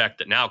to expect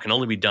that now it can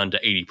only be done to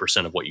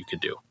 80% of what you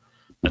could do.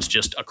 That's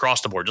just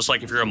across the board. Just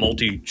like if you're a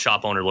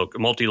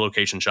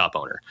multi-location shop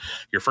owner,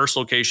 your first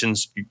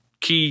location's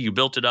key, you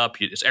built it up,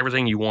 it's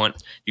everything you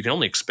want. You can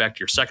only expect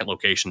your second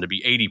location to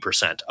be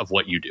 80% of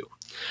what you do.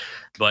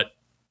 But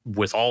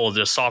with all of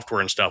this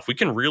software and stuff, we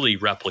can really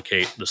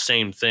replicate the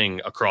same thing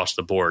across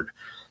the board.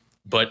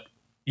 But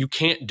you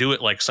can't do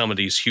it like some of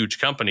these huge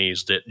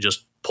companies that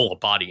just pull a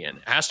body in.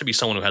 It has to be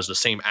someone who has the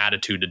same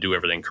attitude to do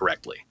everything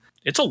correctly.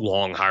 It's a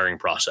long hiring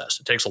process.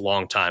 It takes a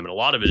long time. And a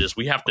lot of it is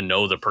we have to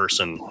know the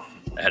person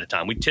ahead of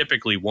time. We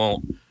typically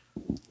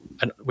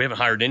we haven't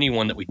hired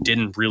anyone that we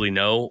didn't really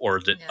know or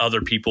that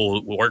other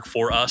people who work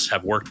for us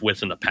have worked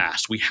with in the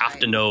past. We have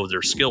to know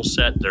their skill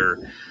set, their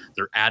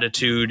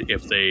attitude,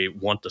 if they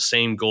want the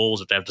same goals,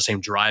 if they have the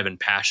same drive and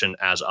passion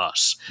as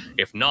us.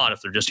 If not,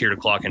 if they're just here to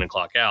clock in and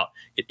clock out,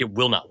 it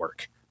will not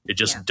work. It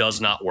just does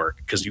not work,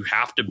 because you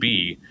have to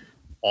be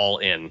all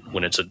in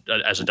when it's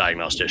as a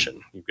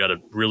diagnostician. You've got to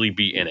really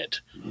be in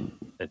it.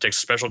 It takes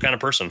a special kind of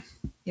person.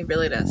 It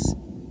really does.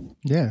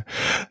 Yeah.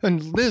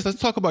 And Liz, let's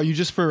talk about you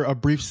just for a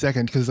brief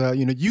second, because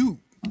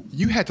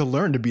you had to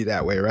learn to be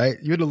that way, right?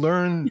 You had to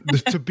learn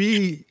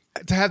to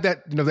have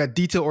that, that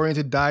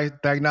detail-oriented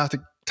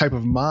diagnostic type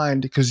of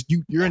mind, because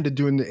you're into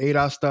doing the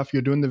ADAS stuff,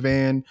 you're doing the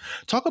van.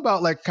 Talk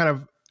about like kind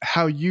of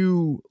how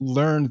you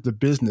learned the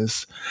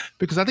business,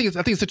 because I think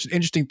it's such an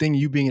interesting thing,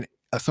 you being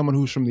someone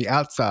who's from the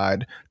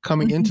outside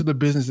coming into the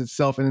business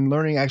itself and then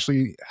learning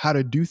actually how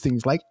to do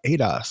things like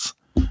ADAS.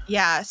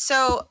 Yeah.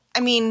 So, I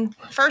mean,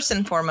 first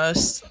and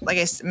foremost, like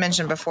I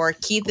mentioned before,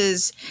 Keith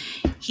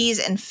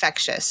he's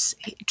infectious.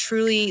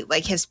 Truly,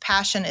 like, his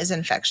passion is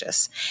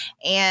infectious.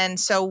 And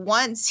so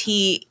once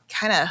he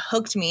kind of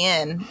hooked me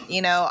in,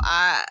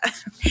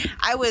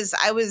 I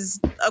was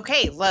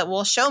okay.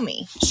 Well, show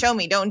me,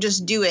 don't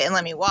just do it and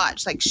let me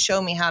watch, like,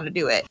 show me how to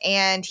do it.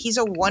 And he's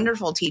a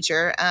wonderful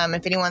teacher.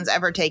 If anyone's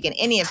ever taken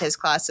any of his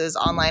classes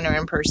online or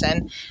in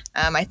person,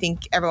 I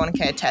think everyone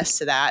can attest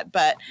to that.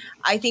 But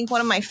I think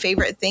one of my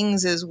favorite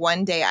things is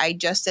one day I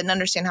just didn't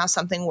understand how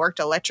something worked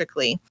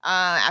electrically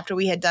after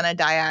we had done a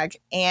Diag.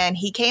 And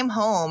he came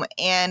home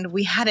and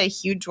we had a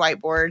huge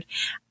whiteboard,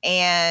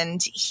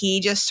 and he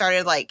just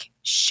started like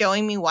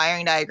showing me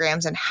wiring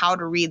diagrams and how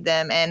to read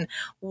them and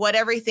what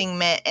everything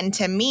meant. And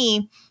to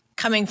me,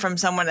 coming from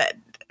someone that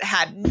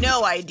had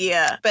no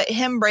idea, but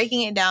him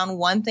breaking it down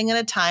one thing at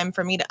a time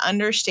for me to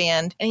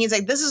understand. And he's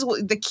like, this is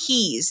what the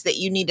keys that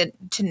you needed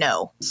to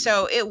know.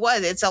 So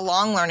it's a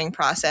long learning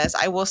process.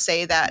 I will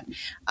say that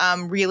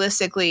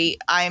realistically,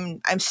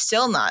 I'm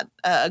still not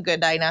a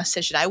good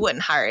diagnostician. I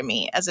wouldn't hire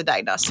me as a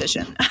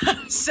diagnostician.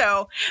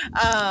 So,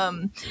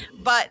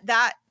 but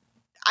that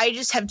I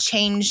just have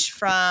changed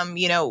from,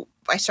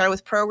 I started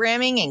with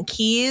programming and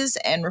keys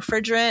and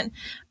refrigerant.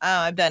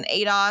 I've done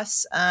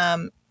ADAS.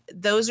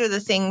 Those are the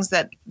things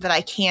that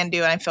I can do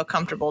and I feel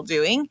comfortable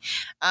doing.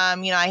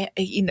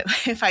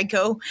 If I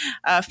go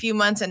a few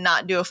months and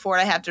not do a Ford,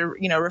 I have to,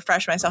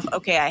 refresh myself.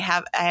 Okay, I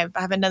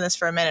haven't done this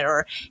for a minute,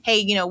 or,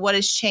 hey, what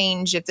has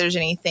changed, if there's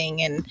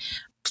anything. And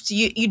so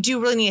you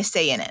do really need to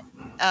stay in it.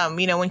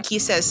 When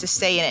Keith says to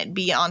stay in it,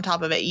 be on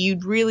top of it, you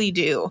really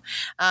do.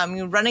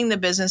 Running the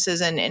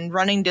businesses and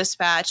running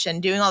dispatch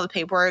and doing all the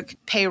paperwork,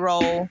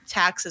 payroll,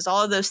 taxes,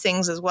 all of those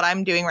things is what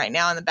I'm doing right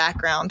now in the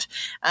background,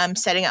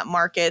 setting up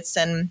markets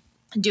and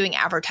doing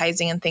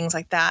advertising and things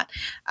like that.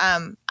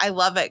 I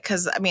love it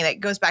because, I mean, it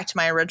goes back to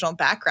my original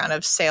background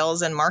of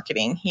sales and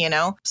marketing,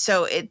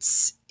 so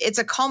it's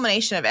a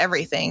culmination of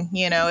everything.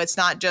 It's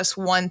not just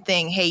one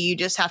thing. Hey, you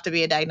just have to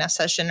be a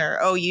diagnostician, or,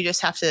 oh, you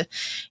just have to,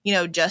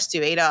 just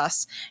do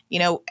ADOS.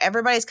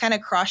 Everybody's kind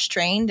of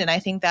cross-trained, and I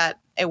think that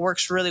it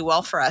works really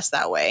well for us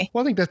that way.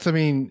 Well, I think that's,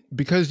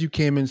 because you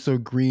came in so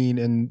green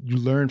and you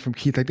learned from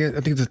Keith, I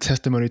think it's a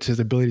testimony to his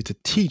ability to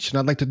teach. And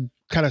I'd like to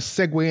kind of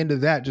segue into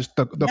that, just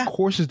the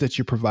courses that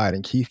you're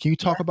providing. Keith, can you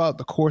talk about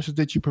the courses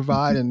that you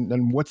provide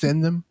and what's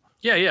in them?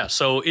 Yeah.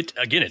 So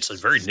it's a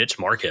very niche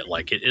market.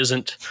 Like it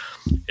isn't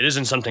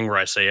something where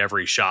I say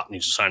every shop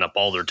needs to sign up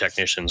all their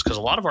technicians, because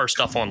a lot of our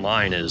stuff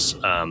online is,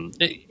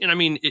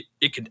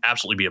 it could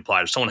absolutely be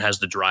applied if someone has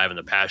the drive and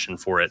the passion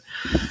for it,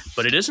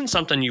 but it isn't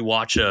something you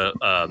watch an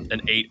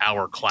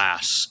 8-hour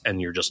class and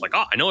you're just like,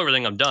 oh, I know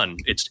everything, I'm done.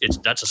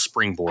 That's a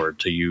springboard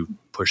to you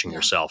pushing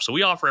yourself. So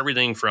we offer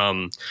everything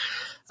from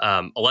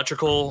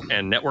electrical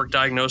and network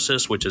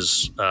diagnosis, which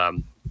is,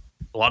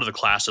 a lot of the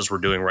classes we're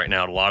doing right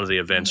now, a lot of the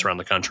events around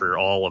the country are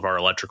all of our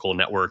electrical,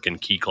 network,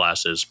 and key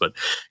classes. But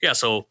yeah,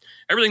 so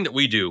everything that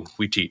we do,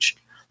 we teach.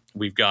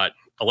 We've got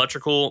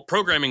electrical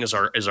programming that's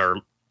our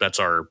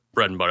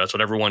bread and butter. That's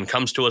what everyone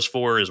comes to us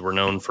for, is we're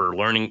known for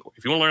learning.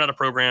 If you want to learn how to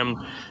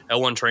program,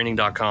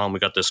 L1training.com, we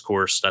got this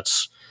course.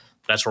 That's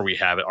where we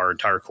have it, our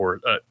entire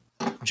course,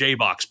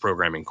 JBox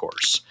programming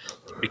course,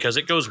 because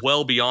it goes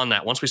well beyond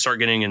that. Once we start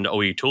getting into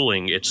OE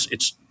tooling,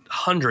 it's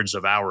hundreds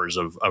of hours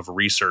of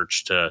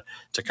research to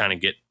kind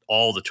of get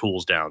all the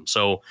tools down.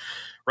 So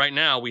right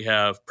now we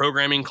have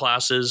programming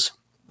classes,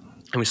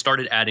 and we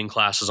started adding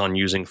classes on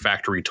using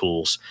factory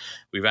tools.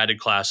 We've added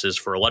classes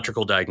for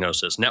electrical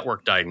diagnosis,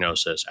 network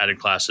diagnosis, added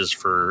classes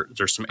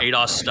there's some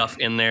ADOS stuff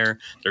in there.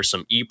 There's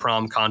some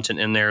EEPROM content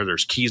in there.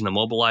 There's keys and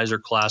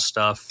immobilizer class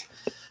stuff.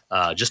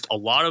 Just a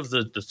lot of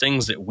the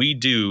things that we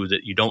do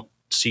that you don't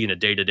see in a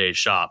day-to-day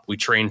shop, we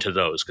train to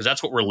those, because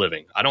that's what we're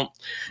living.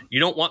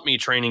 You don't want me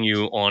training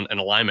you on an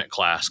alignment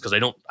class, because I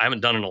haven't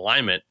done an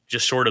alignment,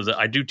 just short of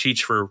I do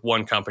teach for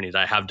one company that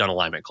I have done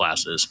alignment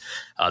classes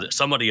that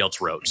somebody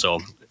else wrote. So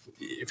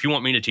if you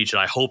want me to teach it,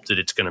 I hope that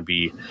it's going to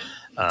be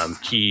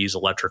keys,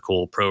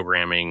 electrical,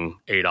 programming,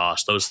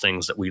 ADOS, those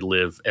things that we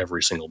live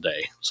every single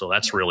day. So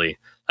that's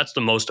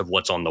the most of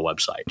what's on the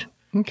website.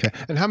 Okay.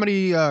 And how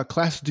many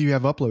classes do you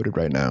have uploaded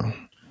right now?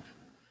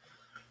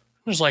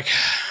 There's like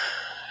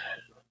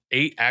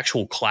 8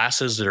 actual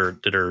classes that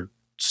are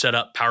set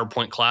up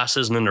PowerPoint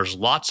classes, and then there's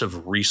lots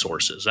of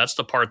resources. That's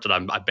the part that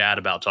I'm bad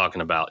about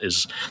talking about,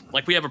 is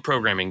like we have a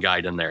programming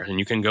guide in there, and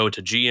you can go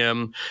to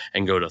GM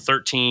and go to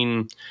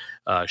 13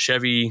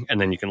 Chevy, and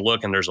then you can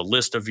look, and there's a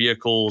list of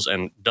vehicles,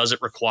 and does it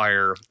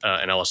require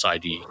an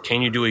LSID?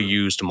 Can you do a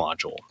used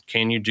module?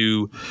 Can you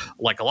do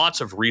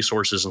lots of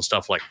resources and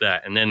stuff like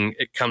that? And then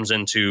it comes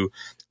into,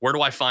 where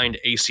do I find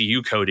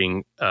ACU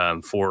coding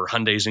for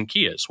Hyundais and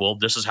Kias? Well,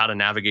 this is how to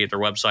navigate their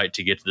website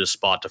to get to this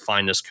spot to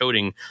find this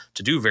coding,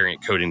 to do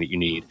variant coding that you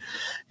need.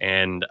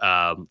 And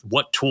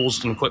what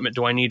tools and equipment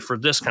do I need for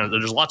this kind of,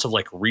 there's lots of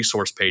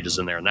resource pages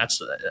in there. And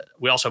that's,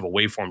 we also have a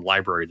waveform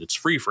library that's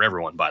free for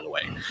everyone, by the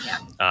way.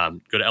 Yeah.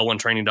 Go to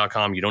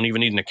L1training.com. You don't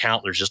even need an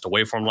account. There's just a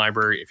waveform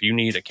library. If you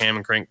need a cam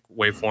and crank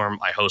waveform,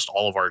 I host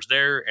all of ours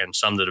there, and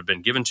some that have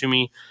been given to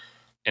me.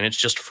 And it's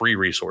just free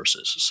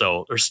resources.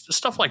 So there's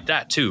stuff like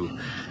that too.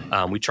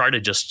 We try to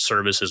just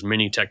service as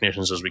many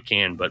technicians as we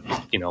can, but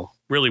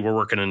really we're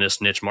working in this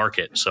niche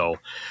market. So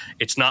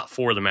it's not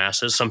for the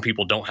masses. Some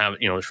people don't have,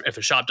 if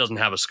a shop doesn't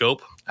have a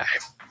scope, I'm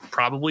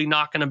probably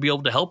not going to be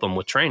able to help them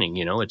with training.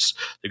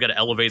 They've got to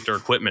elevate their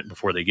equipment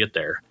before they get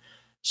there.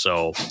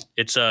 So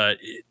it's a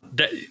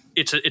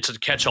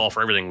catch-all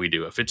for everything we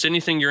do. If it's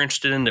anything you're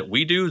interested in that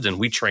we do, then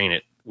we train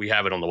it. We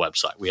have it on the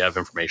website. We have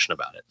information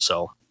about it.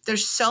 So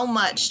there's so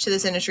much to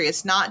this industry.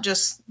 It's not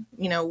just,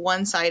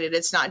 one-sided.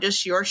 It's not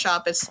just your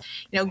shop. It's,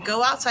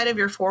 go outside of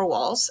your 4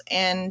 walls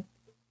and,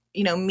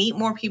 meet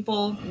more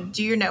people,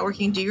 do your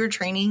networking, do your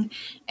training.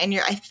 And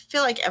I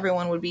feel like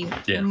everyone would be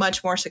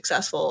much more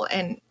successful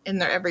in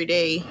their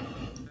everyday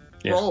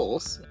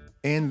roles.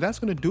 And that's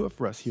going to do it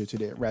for us here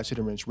today at Ratchet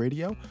and Wrench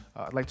Radio.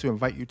 I'd like to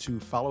invite you to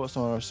follow us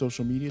on our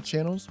social media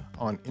channels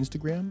on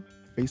Instagram,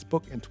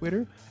 Facebook, and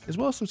Twitter, as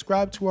well as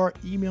subscribe to our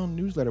email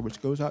newsletter,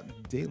 which goes out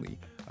daily.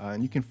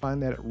 And you can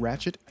find that at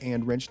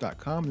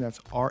ratchetandwrench.com. And that's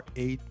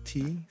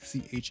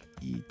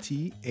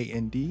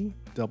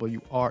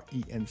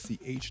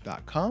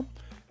ratchetandwrench.com.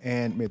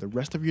 And may the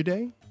rest of your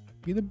day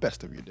be the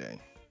best of your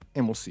day.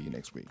 And we'll see you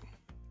next week.